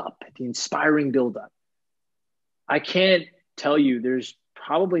build-up, the inspiring build-up. I can't tell you, there's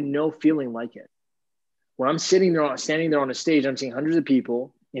probably no feeling like it. When I'm standing there on a stage, I'm seeing hundreds of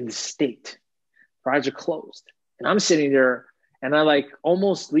people, in the state. Her eyes are closed. And I'm sitting there and I like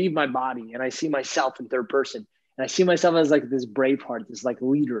almost leave my body and I see myself in third person. And I see myself as like this braveheart, this like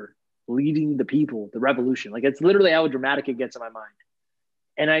leader leading the people, the revolution. Like it's literally how dramatic it gets in my mind.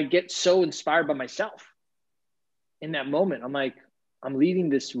 And I get so inspired by myself in that moment. I'm like, I'm leading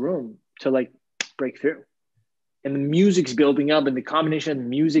this room to like break through. And the music's building up and the combination of the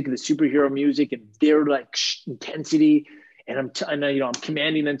music, the superhero music and their like intensity. And I'm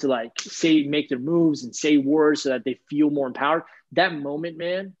commanding them to like make their moves and say words so that they feel more empowered. That moment,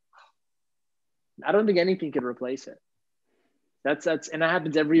 man, I don't think anything can replace it. And that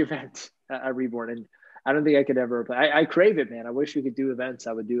happens every event at Reborn. And I don't think I could ever replace. I crave it, man. I wish we could do events.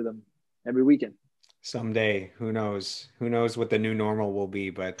 I would do them every weekend. Someday, who knows? Who knows what the new normal will be?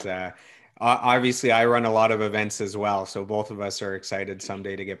 But obviously, I run a lot of events as well, so both of us are excited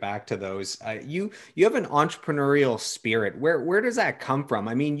someday to get back to those. You have an entrepreneurial spirit. Where does that come from?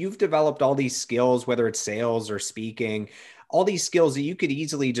 I mean, you've developed all these skills, whether it's sales or speaking, all these skills that you could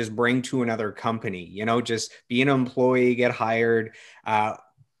easily just bring to another company. You know, just be an employee, get hired.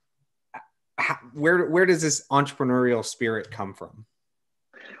 Where does this entrepreneurial spirit come from?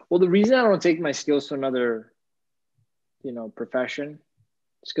 Well, the reason I don't take my skills to another, profession,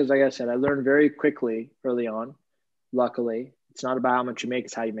 is because, like I said, I learned very quickly early on. Luckily, it's not about how much you make;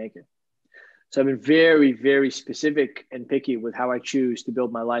 it's how you make it. So I've been very, very specific and picky with how I choose to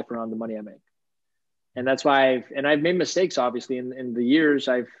build my life around the money I make, and that's why I've made mistakes. Obviously, in the years,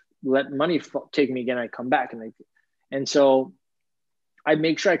 I've let money take me again. I come back, and so I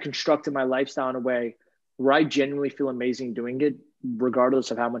make sure I constructed my lifestyle in a way where I genuinely feel amazing doing it,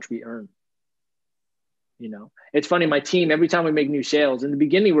 regardless of how much we earn. It's funny, my team, every time we make new sales, in the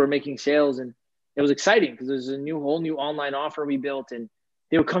beginning, we were making sales and it was exciting because there's a whole new online offer we built and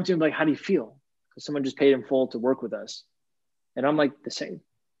they would come to me like, how do you feel? Because someone just paid in full to work with us. And I'm like, the same.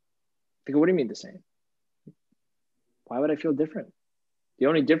 They go, what do you mean the same? Why would I feel different? The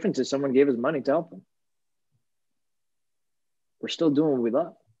only difference is someone gave us money to help them. We're still doing what we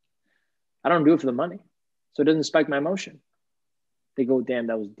love. I don't do it for the money. So it doesn't spike my emotion. They go, damn,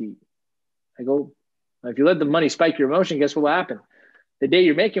 that was deep. I go, if you let the money spike your emotion, guess what will happen? The day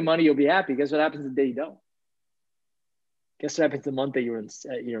you're making money, you'll be happy. Guess what happens the day you don't? Guess what happens the month that you're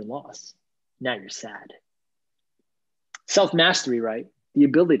in loss? Now you're sad. Self-mastery, right? The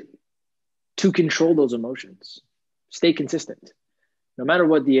ability to control those emotions. Stay consistent, no matter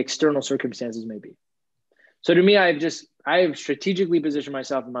what the external circumstances may be. So to me, I have strategically positioned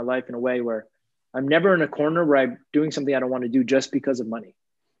myself in my life in a way where I'm never in a corner where I'm doing something I don't want to do just because of money.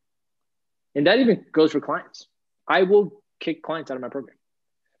 And that even goes for clients. I will kick clients out of my program.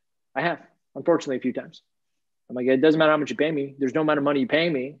 I have, unfortunately, a few times. I'm like, it doesn't matter how much you pay me. There's no amount of money you pay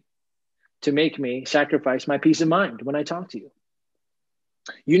me to make me sacrifice my peace of mind when I talk to you.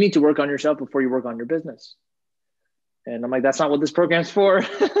 You need to work on yourself before you work on your business. And I'm like, that's not what this program's for.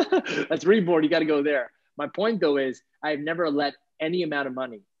 That's Reborn. You got to go there. My point, though, is I've never let any amount of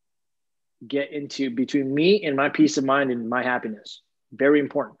money get into between me and my peace of mind and my happiness. Very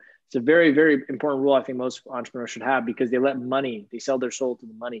important. It's a very, very important rule I think most entrepreneurs should have because they sell their soul to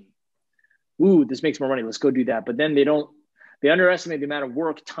the money. Ooh, this makes more money. Let's go do that. But then they underestimate the amount of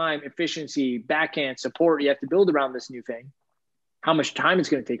work, time, efficiency, backhand support you have to build around this new thing, how much time it's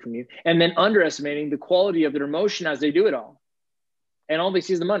going to take from you, and then underestimating the quality of their emotion as they do it all. And all they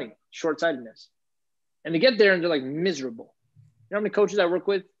see is the money, short-sightedness. And they get there and they're like miserable. You know how many coaches I work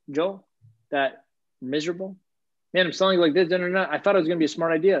with, Joe, that are miserable? Man, I'm selling like this. I thought it was going to be a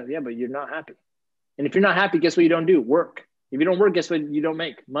smart idea. Yeah, but you're not happy. And if you're not happy, guess what you don't do? Work. If you don't work, guess what you don't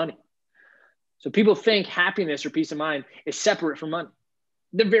make? Money. So people think happiness or peace of mind is separate from money.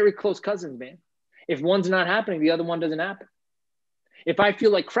 They're very close cousins, man. If one's not happening, the other one doesn't happen. If I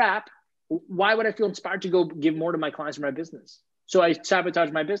feel like crap, why would I feel inspired to go give more to my clients or my business? So I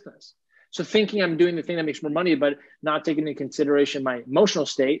sabotage my business. So thinking I'm doing the thing that makes more money, but not taking into consideration my emotional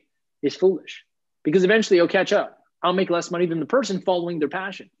state is foolish because eventually it'll catch up. I'll make less money than the person following their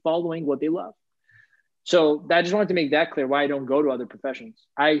passion, following what they love. So I just wanted to make that clear why I don't go to other professions.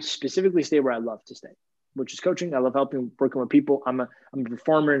 I specifically stay where I love to stay, which is coaching. I love working with people. I'm a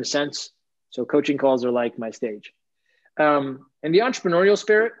performer in a sense. So coaching calls are like my stage. And the entrepreneurial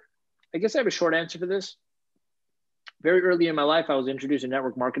spirit, I guess I have a short answer for this. Very early in my life, I was introduced to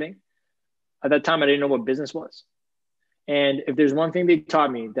network marketing. At that time, I didn't know what business was. And if there's one thing they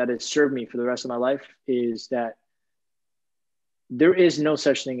taught me that has served me for the rest of my life is that there is no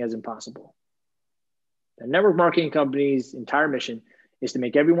such thing as impossible. The network marketing company's entire mission is to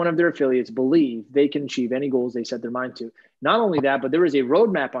make every one of their affiliates believe they can achieve any goals they set their mind to. Not only that, but there is a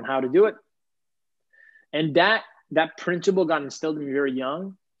roadmap on how to do it. And that principle got instilled in me very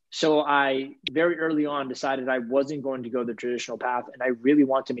young. So I very early on decided I wasn't going to go the traditional path. And I really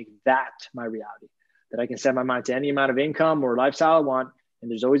want to make that my reality, that I can set my mind to any amount of income or lifestyle I want.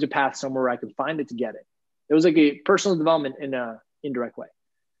 And there's always a path somewhere I can find it to get it. It was like a personal development in an indirect way.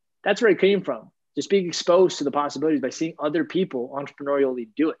 That's where it came from. Just being exposed to the possibilities by seeing other people entrepreneurially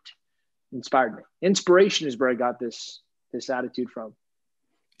do it inspired me. Inspiration is where I got this attitude from.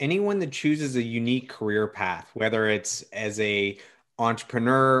 Anyone that chooses a unique career path, whether it's as a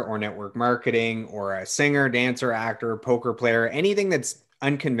entrepreneur or network marketing or a singer, dancer, actor, poker player, anything that's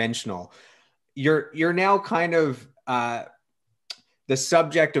unconventional, you're now kind of the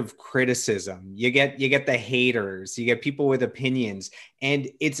subject of criticism. You get the haters, you get people with opinions, and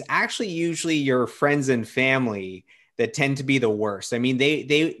it's actually usually your friends and family that tend to be the worst. I mean,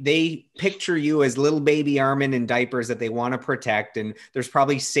 they picture you as little baby Armin in diapers that they want to protect, and there's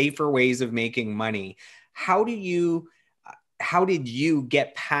probably safer ways of making money. How did you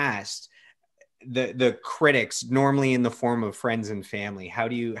get past the critics, normally in the form of friends and family? How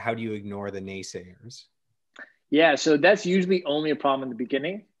do you ignore the naysayers? Yeah, so that's usually only a problem in the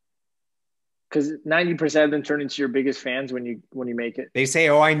beginning, because 90% of them turn into your biggest fans when you make it. They say,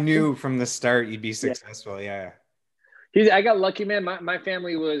 "Oh, I knew from the start you'd be successful." Yeah. I got lucky, man. My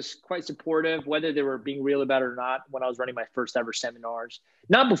family was quite supportive, whether they were being real about it or not, when I was running my first ever seminars.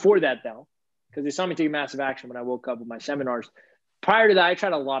 Not before that, though, because they saw me take massive action when I woke up with my seminars. Prior to that, I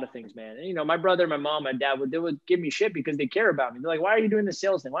tried a lot of things, man. And, my brother, my mom, my dad they would give me shit because they care about me. They're like, "Why are you doing the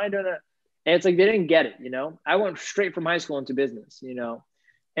sales thing? Why are you doing that?" And it's like they didn't get it, I went straight from high school into business,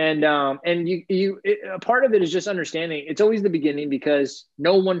 and a part of it is just understanding. It's always the beginning because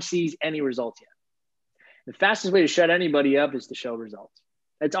no one sees any results yet. The fastest way to shut anybody up is to show results.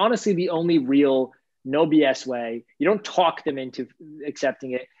 It's honestly the only real, no BS way. You don't talk them into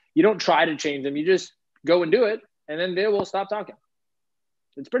accepting it. You don't try to change them. You just go and do it, and then they will stop talking.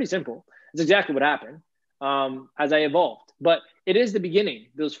 It's pretty simple. It's exactly what happened as I evolved. But it is the beginning,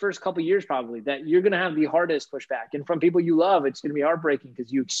 those first couple of years probably, that you're going to have the hardest pushback. And from people you love, it's going to be heartbreaking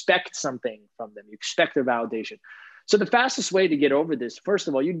because you expect something from them. You expect their validation. So the fastest way to get over this, first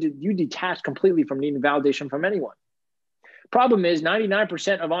of all, you detach completely from needing validation from anyone. Problem is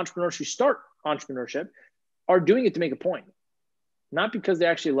 99% of entrepreneurs who start entrepreneurship are doing it to make a point, not because they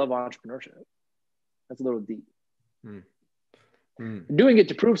actually love entrepreneurship. That's a little deep. Doing it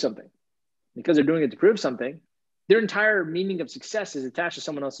to prove something. Because they're doing it to prove something, their entire meaning of success is attached to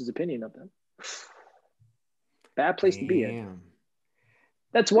someone else's opinion of them. Bad place to be in.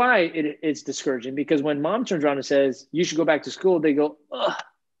 That's why it's discouraging, because when mom turns around and says, you should go back to school, they go, ugh,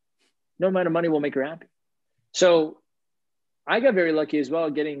 no amount of money will make her happy. So I got very lucky as well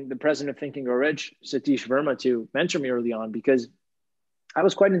getting the president of Think and Grow Rich, Satish Verma, to mentor me early on, because I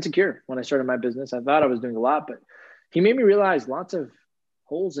was quite insecure when I started my business. I thought I was doing a lot, but he made me realize lots of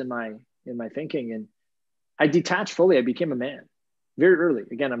holes in my thinking, and I detached fully. I became a man very early.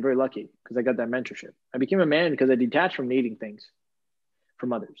 Again, I'm very lucky because I got that mentorship. I became a man because I detached from needing things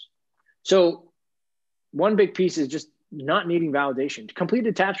from others. So one big piece is just not needing validation. Complete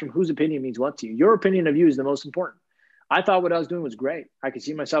detach from whose opinion means what to you. Your opinion of you is the most important. I thought what I was doing was great. I could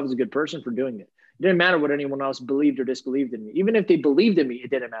see myself as a good person for doing it. It didn't matter what anyone else believed or disbelieved in me. Even if they believed in me, it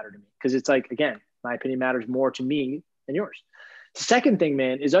didn't matter to me, because it's like, again, my opinion matters more to me than yours. The second thing,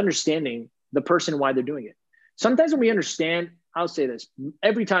 man, is understanding the person, why they're doing it. Sometimes when we understand, I'll say this,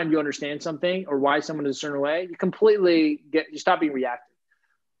 every time you understand something or why someone is a certain way, you stop being reactive.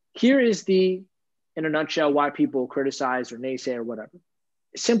 Here is in a nutshell, why people criticize or naysay or whatever.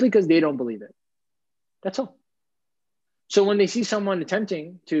 It's simply because they don't believe it. That's all. So when they see someone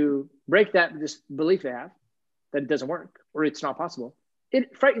attempting to break this belief they have, that it doesn't work or it's not possible,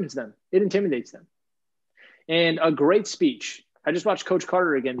 it frightens them. It intimidates them. And a great speech. I just watched Coach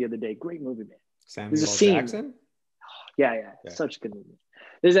Carter again the other day. Great movie, man. Samuel Jackson? Yeah. Such a good movie.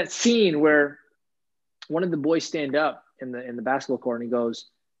 There's that scene where one of the boys stand up in the basketball court and he goes,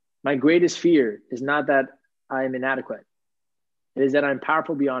 my greatest fear is not that I am inadequate. It is that I'm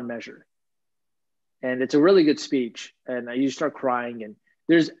powerful beyond measure. And it's a really good speech. And you start crying, and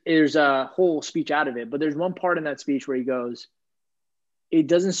there's a whole speech out of it. But there's one part in that speech where he goes, it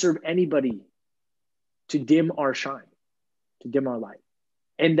doesn't serve anybody to dim our shine, to dim our light.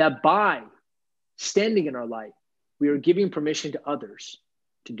 And that by standing in our light, we are giving permission to others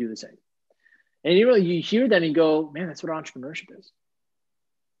to do the same. And you hear that and you go, man, that's what entrepreneurship is.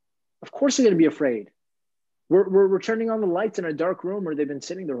 Of course they're going to be afraid. We're turning on the lights in a dark room where they've been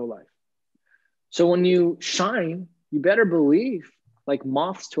sitting their whole life. So when you shine, you better believe, like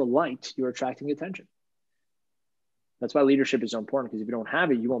moths to a light, you're attracting attention. That's why leadership is so important, because if you don't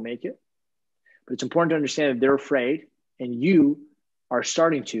have it, you won't make it. But it's important to understand that they're afraid and you are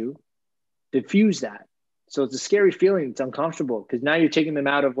starting to diffuse that. So it's a scary feeling. It's uncomfortable because now you're taking them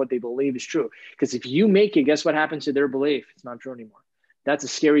out of what they believe is true. Because if you make it, guess what happens to their belief? It's not true anymore. That's a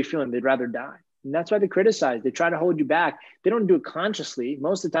scary feeling. They'd rather die. And that's why they criticize. They try to hold you back. They don't do it consciously.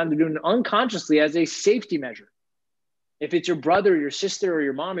 Most of the time, they're doing it unconsciously as a safety measure. If it's your brother, your sister, or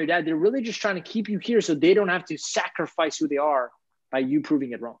your mom, or your dad, they're really just trying to keep you here so they don't have to sacrifice who they are by you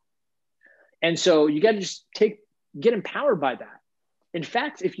proving it wrong. And so you got to just get empowered by that. In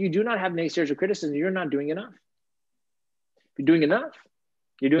fact, if you do not have naysayers or criticism, you're not doing enough. If you're doing enough,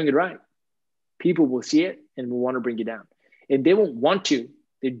 you're doing it right. People will see it and will want to bring you down. And they won't want to.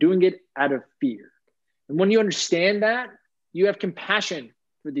 They're doing it out of fear. And when you understand that, you have compassion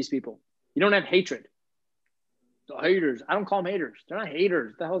for these people. You don't have hatred. The haters, I don't call them haters. They're not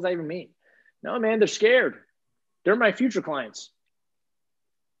haters. What the hell does that even mean? No, man, they're scared. They're my future clients.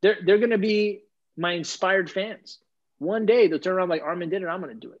 They're going to be my inspired fans. One day they'll turn around like Armin did, and I'm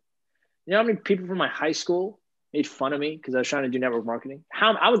going to do it. You know how many people from my high school made fun of me because I was trying to do network marketing?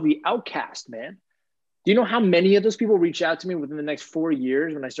 I was the outcast, man. Do you know how many of those people reached out to me within the next 4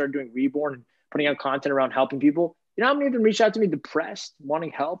 years when I started doing Reborn and putting out content around helping people? You know how many of them reached out to me depressed,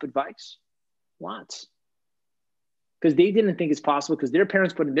 wanting help, advice? Lots. Because they didn't think it's possible because their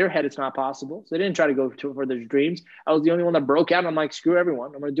parents put in their head it's not possible. So they didn't try to go for their dreams. I was the only one that broke out. And I'm like, screw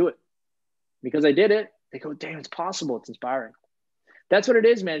everyone. I'm going to do it. Because I did it, they go, damn, it's possible. It's inspiring. That's what it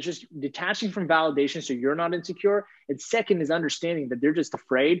is, man. It's just detaching from validation so you're not insecure. And second is understanding that they're just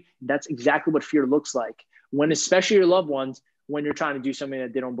afraid. That's exactly what fear looks like. When, especially your loved ones, when you're trying to do something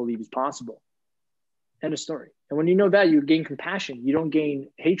that they don't believe is possible. End of story. And when you know that, you gain compassion. You don't gain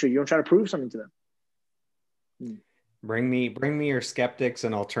hatred. You don't try to prove something to them. Bring me your skeptics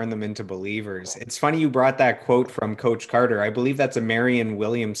and I'll turn them into believers. It's funny you brought that quote from Coach Carter. I believe that's a Marianne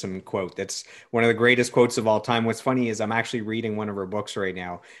Williamson quote. That's one of the greatest quotes of all time. What's funny is I'm actually reading one of her books right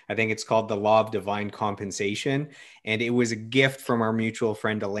now. I think it's called The Law of Divine Compensation. And it was a gift from our mutual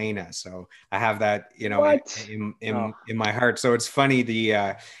friend Elena. So I have that, in my heart. So it's funny,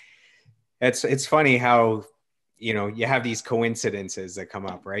 it's funny how you have these coincidences that come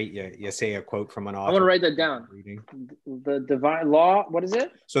up, right? You say a quote from an author. I want to write that down. Reading. The divine law, what is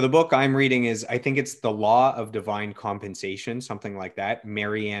it? So the book I'm reading is, I think it's The Law of Divine Compensation, something like that,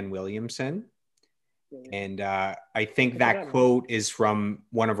 Marianne Williamson. And I think that quote is from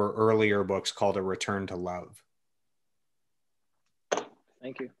one of her earlier books called A Return to Love.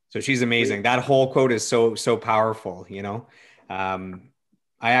 Thank you. So she's amazing. That whole quote is so powerful,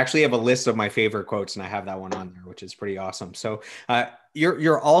 I actually have a list of my favorite quotes and I have that one on there, which is pretty awesome. So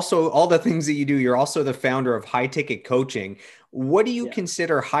you're also, all the things that you do, you're also the founder of High Ticket Coaching. What do you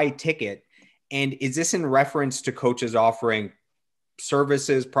consider high ticket? And is this in reference to coaches offering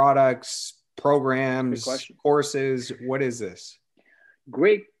services, products, programs, courses? What is this?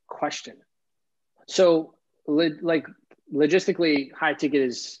 Great question. So logistically, high ticket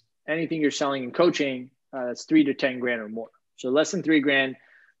is anything you're selling in coaching that's 3 to 10 grand or more. So less than 3 grand,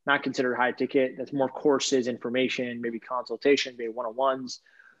 not considered high ticket. That's more courses, information, maybe consultation, maybe one-on-ones.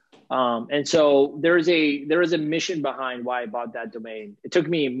 And so there is a mission behind why I bought that domain. It took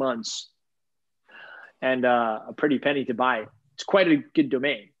me months and a pretty penny to buy it. It's quite a good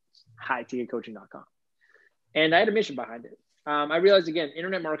domain, highticketcoaching.com. And I had a mission behind it. I realized, again,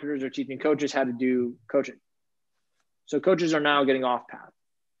 internet marketers are teaching coaches how to do coaching. So coaches are now getting off path.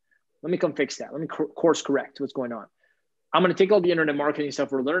 Let me come fix that. Let me course correct what's going on. I'm going to take all the internet marketing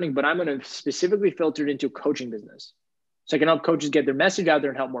stuff we're learning, but I'm going to specifically filter it into a coaching business. So I can help coaches get their message out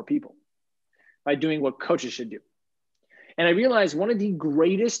there and help more people by doing what coaches should do. And I realized one of the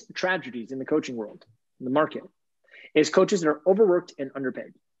greatest tragedies in the coaching world, in the market, is coaches that are overworked and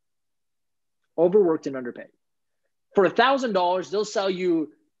underpaid. Overworked and underpaid. For $1,000, they'll sell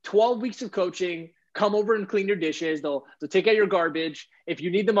you 12 weeks of coaching, come over and clean your dishes. They'll take out your garbage. If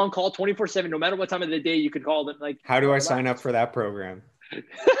you need them on call 24/7, no matter what time of the day, you could call them. Like, how do I sign up for that program?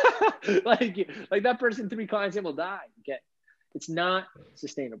 like that person, 3 clients in will die. Okay. It's not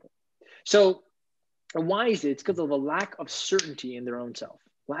sustainable. So why is it? It's because of a lack of certainty in their own self,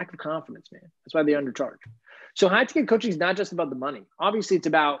 lack of confidence, man. That's why they undercharge. So high ticket coaching is not just about the money. Obviously, it's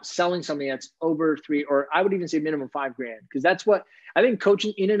about selling something that's over 3, or I would even say minimum 5 grand, because that's what I think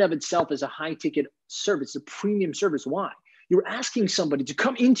coaching in and of itself is a high ticket service, a premium service. Why? You're asking somebody to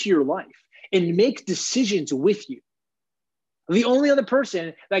come into your life and make decisions with you. The only other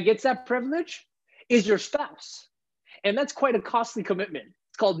person that gets that privilege is your spouse. And that's quite a costly commitment.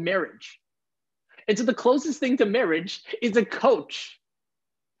 It's called marriage. And so the closest thing to marriage is a coach.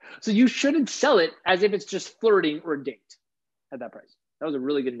 So you shouldn't sell it as if it's just flirting or a date at that price. That was a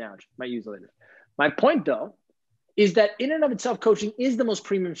really good analogy. Might use it later. My point, though, is that in and of itself, coaching is the most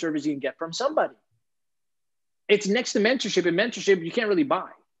premium service you can get from somebody. It's next to mentorship, and mentorship you can't really buy.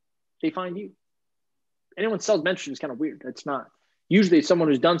 They find you. Anyone sells mentorship is kind of weird. It's not. Usually it's someone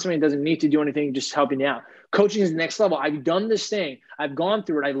who's done something, doesn't need to do anything, just helping you out. Coaching is the next level. I've done this thing. I've gone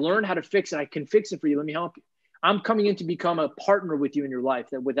through it. I learned how to fix it. I can fix it for you. Let me help you. I'm coming in to become a partner with you in your life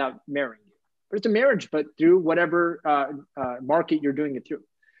that without marrying you. But it's a marriage, but through whatever market you're doing it through.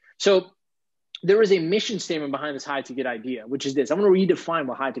 So there is a mission statement behind this high ticket idea, which is this. I'm going to redefine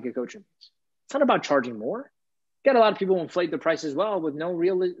what high ticket coaching means. It's not about charging more. Got a lot of people who inflate the price as well with no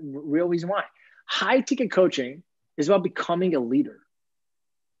real reason why. High ticket coaching is about becoming a leader.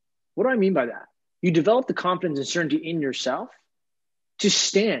 What do I mean by that? You develop the confidence and certainty in yourself to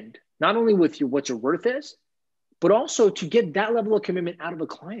stand not only with what your worth is, but also to get that level of commitment out of a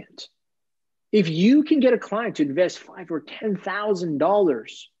client. If you can get a client to invest $5,000 or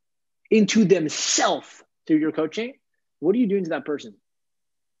 $10,000 into themselves through your coaching, what are you doing to that person?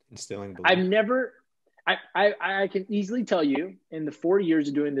 Instilling belief. I can easily tell you in the 4 years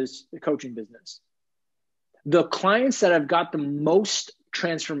of doing this coaching business, the clients that have got the most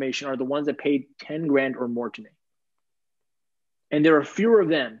transformation are the ones that paid 10 grand or more to me. And there are fewer of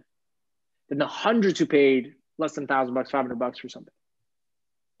them than the hundreds who paid less than $1,000, $500 for something.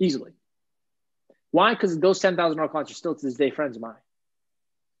 Easily. Why? Because those $10,000 clients are still to this day friends of mine.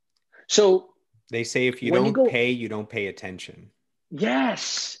 So they say if you don't pay, you don't pay attention.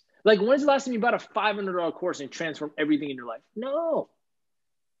 Yes. Like, when's the last time you bought a $500 course and transformed everything in your life? No.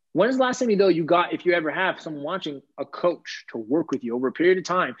 When's the last time, if you ever have someone watching, a coach to work with you over a period of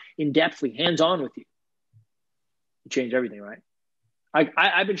time, in-depthly, hands-on with you? You change everything, right?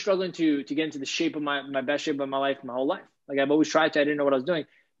 I've been struggling to get into the shape of my best shape of my life, my whole life. Like, I've always tried to, I didn't know what I was doing.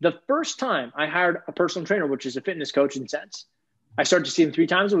 The first time I hired a personal trainer, which is a fitness coach in sense, I started to see him 3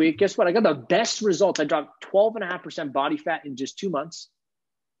 times a week. Guess what? I got the best results. I dropped 12.5% body fat in just 2 months.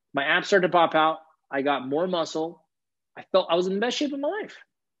 My abs started to pop out. I got more muscle. I felt I was in the best shape of my life.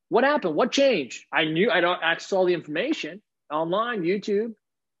 What happened? What changed? I saw all the information online, YouTube.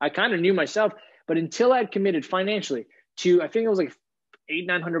 I kind of knew myself, but until I'd committed financially to, I think it was like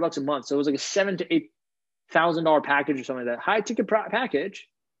 $800-900 a month. So it was like a $7,000 to $8,000 package or something like that, high ticket package.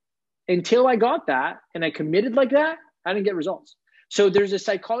 Until I got that and I committed like that, I didn't get results. So there's a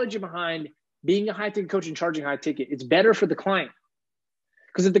psychology behind being a high ticket coach and charging high ticket. It's better for the client.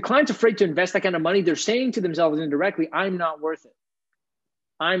 Because if the client's afraid to invest that kind of money, they're saying to themselves indirectly, I'm not worth it.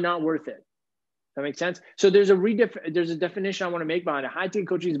 I'm not worth it. That makes sense? So there's a definition I want to make behind it. High ticket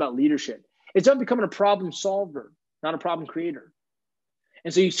coaching is about leadership. It's about becoming a problem solver, not a problem creator.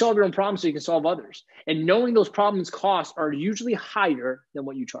 And so you solve your own problems so you can solve others. And knowing those problems costs are usually higher than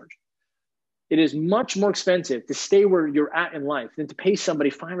what you charge. It is much more expensive to stay where you're at in life than to pay somebody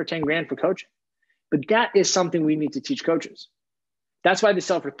 5 or 10 grand for coaching. But that is something we need to teach coaches. That's why they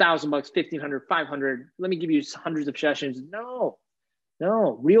sell for $1,000, $1,500, $500. Let me give you hundreds of sessions. No,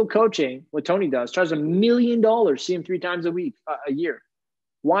 real coaching, what Tony does, charges $1 million, see him 3 times a year.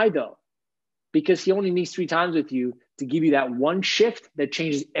 Why though? Because he only meets 3 times with you to give you that one shift that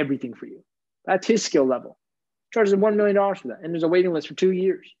changes everything for you. That's his skill level. Charges him $1 million for that. And there's a waiting list for 2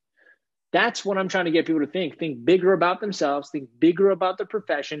 years. That's what I'm trying to get people to think. Think bigger about themselves, think bigger about their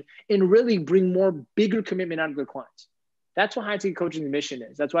profession, and really bring more bigger commitment out of their clients. That's what high ticket coaching mission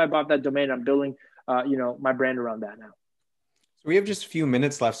is. That's why I bought that domain. I'm building, my brand around that now. So we have just a few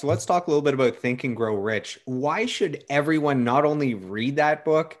minutes left. So let's talk a little bit about Think and Grow Rich. Why should everyone not only read that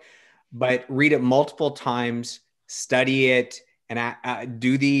book, but read it multiple times, study it, and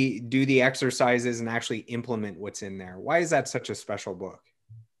do the exercises and actually implement what's in there? Why is that such a special book?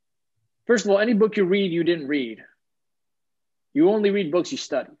 First of all, any book you read, you didn't read. You only read books you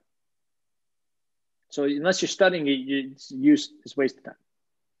study. So unless you're studying it, it's waste of time.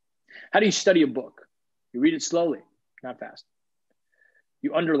 How do you study a book? You read it slowly, not fast.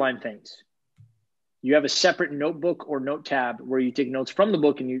 You underline things. You have a separate notebook or note tab where you take notes from the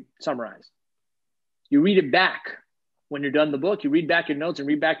book and you summarize. You read it back. When you're done the book, you read back your notes and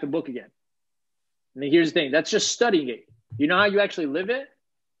read back the book again. And then here's the thing. That's just studying it. You know how you actually live it?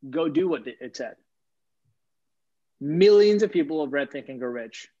 Go do what it said. Millions of people have read Think and Grow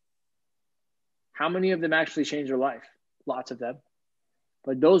Rich. How many of them actually changed their life? Lots of them.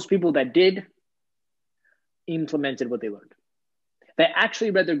 But those people that did implemented what they learned. They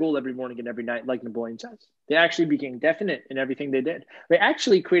actually read their goal every morning and every night, like Napoleon says. They actually became definite in everything they did. They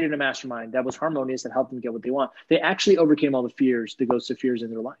actually created a mastermind that was harmonious and helped them get what they want. They actually overcame all the fears, the ghosts of fears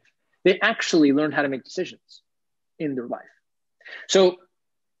in their life. They actually learned how to make decisions in their life. So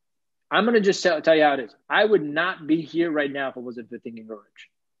I'm going to just tell you how it is. I would not be here right now if it wasn't for Think and Grow Rich.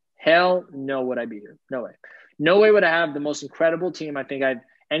 Hell no would I be here. No way. No way would I have the most incredible team. I think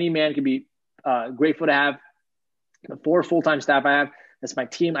any man could be grateful to have. The 4 full-time staff I have, that's my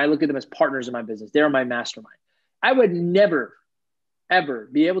team. I look at them as partners in my business. They're my mastermind. I would never, ever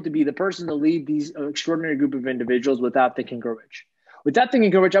be able to be the person to lead these extraordinary group of individuals without Think and Grow Rich. Without Think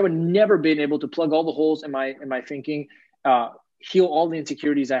and Grow Rich, I would never been able to plug all the holes in my thinking, heal all the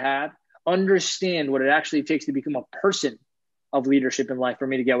insecurities I had, understand what it actually takes to become a person of leadership in life for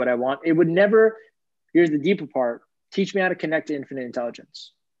me to get what I want. It would never, here's the deeper part, teach me how to connect to infinite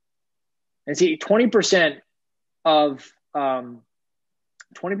intelligence. And see, 20% of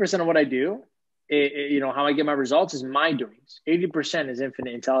 20% of what I do, how I get my results is my doings. 80% is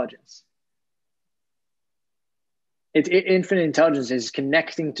infinite intelligence. Infinite intelligence is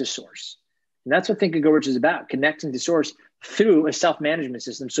connecting to source. And that's what Think and Go Rich is about, connecting to source through a self-management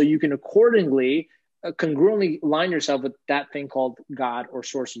system. So you can accordingly, congruently line yourself with that thing called God or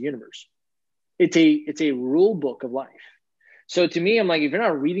source of universe. It's a rule book of life. So to me, I'm like, if you're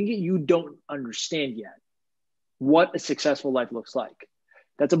not reading it, you don't understand yet what a successful life looks like.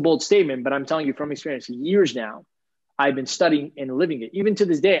 That's a bold statement, but I'm telling you from experience, years now, I've been studying and living it. Even to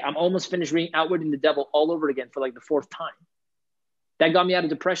this day, I'm almost finished reading Outwitting the Devil all over again for like the 4th time. That got me out of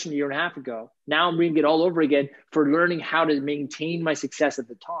depression a year and a half ago. Now I'm reading it all over again for learning how to maintain my success at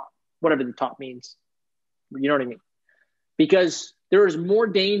the top, whatever the top means. You know what I mean? Because there is more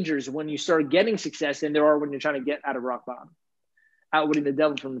dangers when you start getting success than there are when you're trying to get out of rock bottom. Outwitting the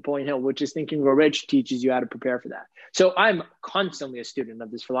Devil from Napoleon Hill, which is Think and Grow Rich, teaches you how to prepare for that. So I'm constantly a student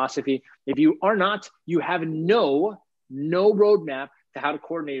of this philosophy. If you are not, you have no roadmap to how to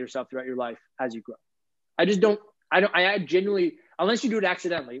coordinate yourself throughout your life as you grow. I genuinely, unless you do it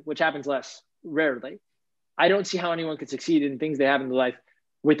accidentally, which happens rarely, I don't see how anyone could succeed in things they have in their life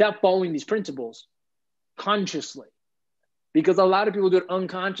without following these principles consciously. Because a lot of people do it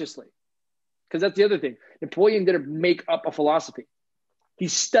unconsciously. Because that's the other thing. Napoleon didn't make up a philosophy. He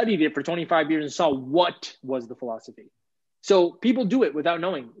studied it for 25 years and saw what was the philosophy. So people do it without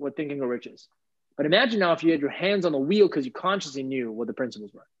knowing what Think and Grow Rich is. But imagine now if you had your hands on the wheel because you consciously knew what the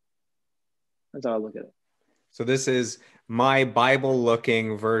principles were. That's how I look at it. So this is my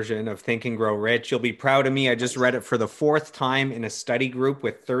Bible-looking version of Think and Grow Rich. You'll be proud of me. I just read it for the 4th time in a study group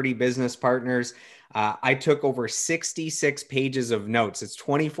with 30 business partners. I took over 66 pages of notes. It's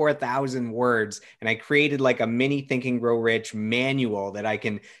 24,000 words. And I created like a mini Think and Grow Rich manual that I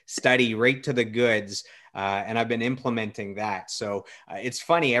can study right to the goods. And I've been implementing that. So it's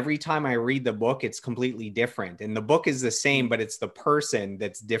funny. Every time I read the book, it's completely different. And the book is the same, but it's the person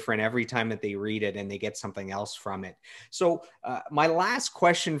that's different every time that they read it and they get something else from it. So my last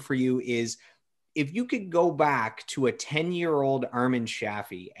question for you is, if you could go back to a 10-year-old Armin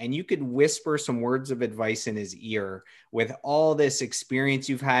Shafee and you could whisper some words of advice in his ear with all this experience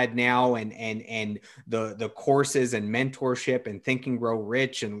you've had now and the courses and mentorship and Think and Grow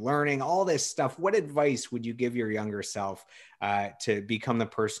Rich and learning all this stuff, what advice would you give your younger self to become the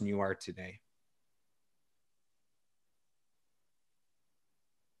person you are today?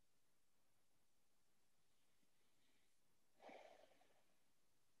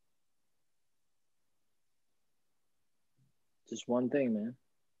 Just one thing, man.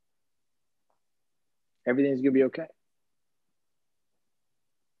 Everything's going to be okay.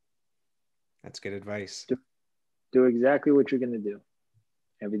 That's good advice. Do exactly what you're going to do.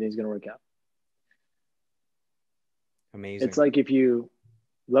 Everything's going to work out. Amazing. It's like if you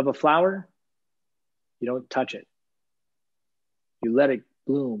love a flower, you don't touch it. You let it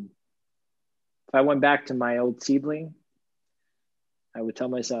bloom. If I went back to my old seedling, I would tell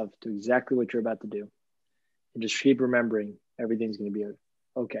myself, do exactly what you're about to do. And just keep remembering everything's going to be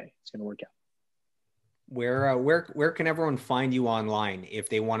okay. It's going to work out. Where can everyone find you online if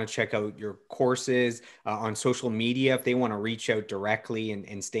they want to check out your courses on social media, if they want to reach out directly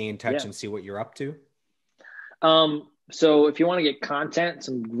and stay in touch and see what you're up to? So if you want to get content,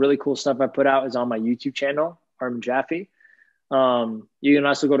 some really cool stuff I put out is on my YouTube channel, Armin Shafee. You can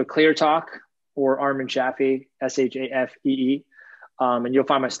also go to Clear Talk or Armin Shafee, Shafee, and you'll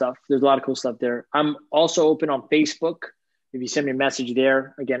find my stuff. There's a lot of cool stuff there. I'm also open on Facebook. If you send me a message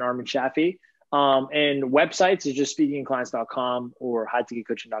there, again, Armin Shafee. And websites is just speakingclients.com or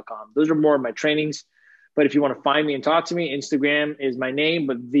highticketcoaching.com. Those are more of my trainings. But if you want to find me and talk to me, Instagram is my name,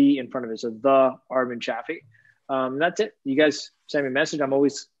 but the in front of it. So the Armin Shafee. That's it. You guys send me a message. I'm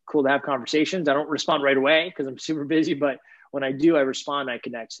always cool to have conversations. I don't respond right away because I'm super busy, but when I do, I respond, I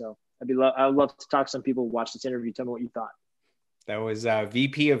connect. So I'd love to talk to some people who watch this interview. Tell me what you thought. That was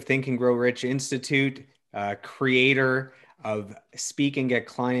VP of Think and Grow Rich Institute, creator of Speak and Get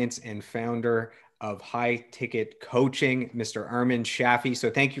Clients, and founder of high ticket coaching, Mr. Armin Shafee. So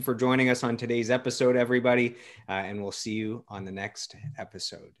thank you for joining us on today's episode, everybody. And we'll see you on the next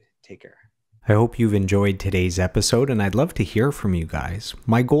episode. Take care. I hope you've enjoyed today's episode, and I'd love to hear from you guys.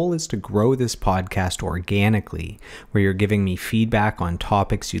 My goal is to grow this podcast organically, where you're giving me feedback on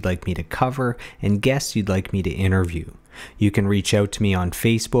topics you'd like me to cover and guests you'd like me to interview. You can reach out to me on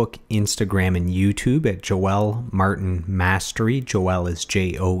Facebook, Instagram, and YouTube at Joel Martin Mastery. Joel is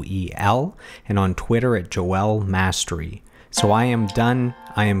Joel, and on Twitter at Joel Mastery. So I am done.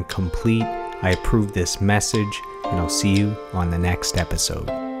 I am complete. I approve this message, and I'll see you on the next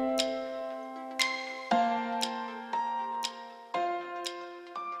episode.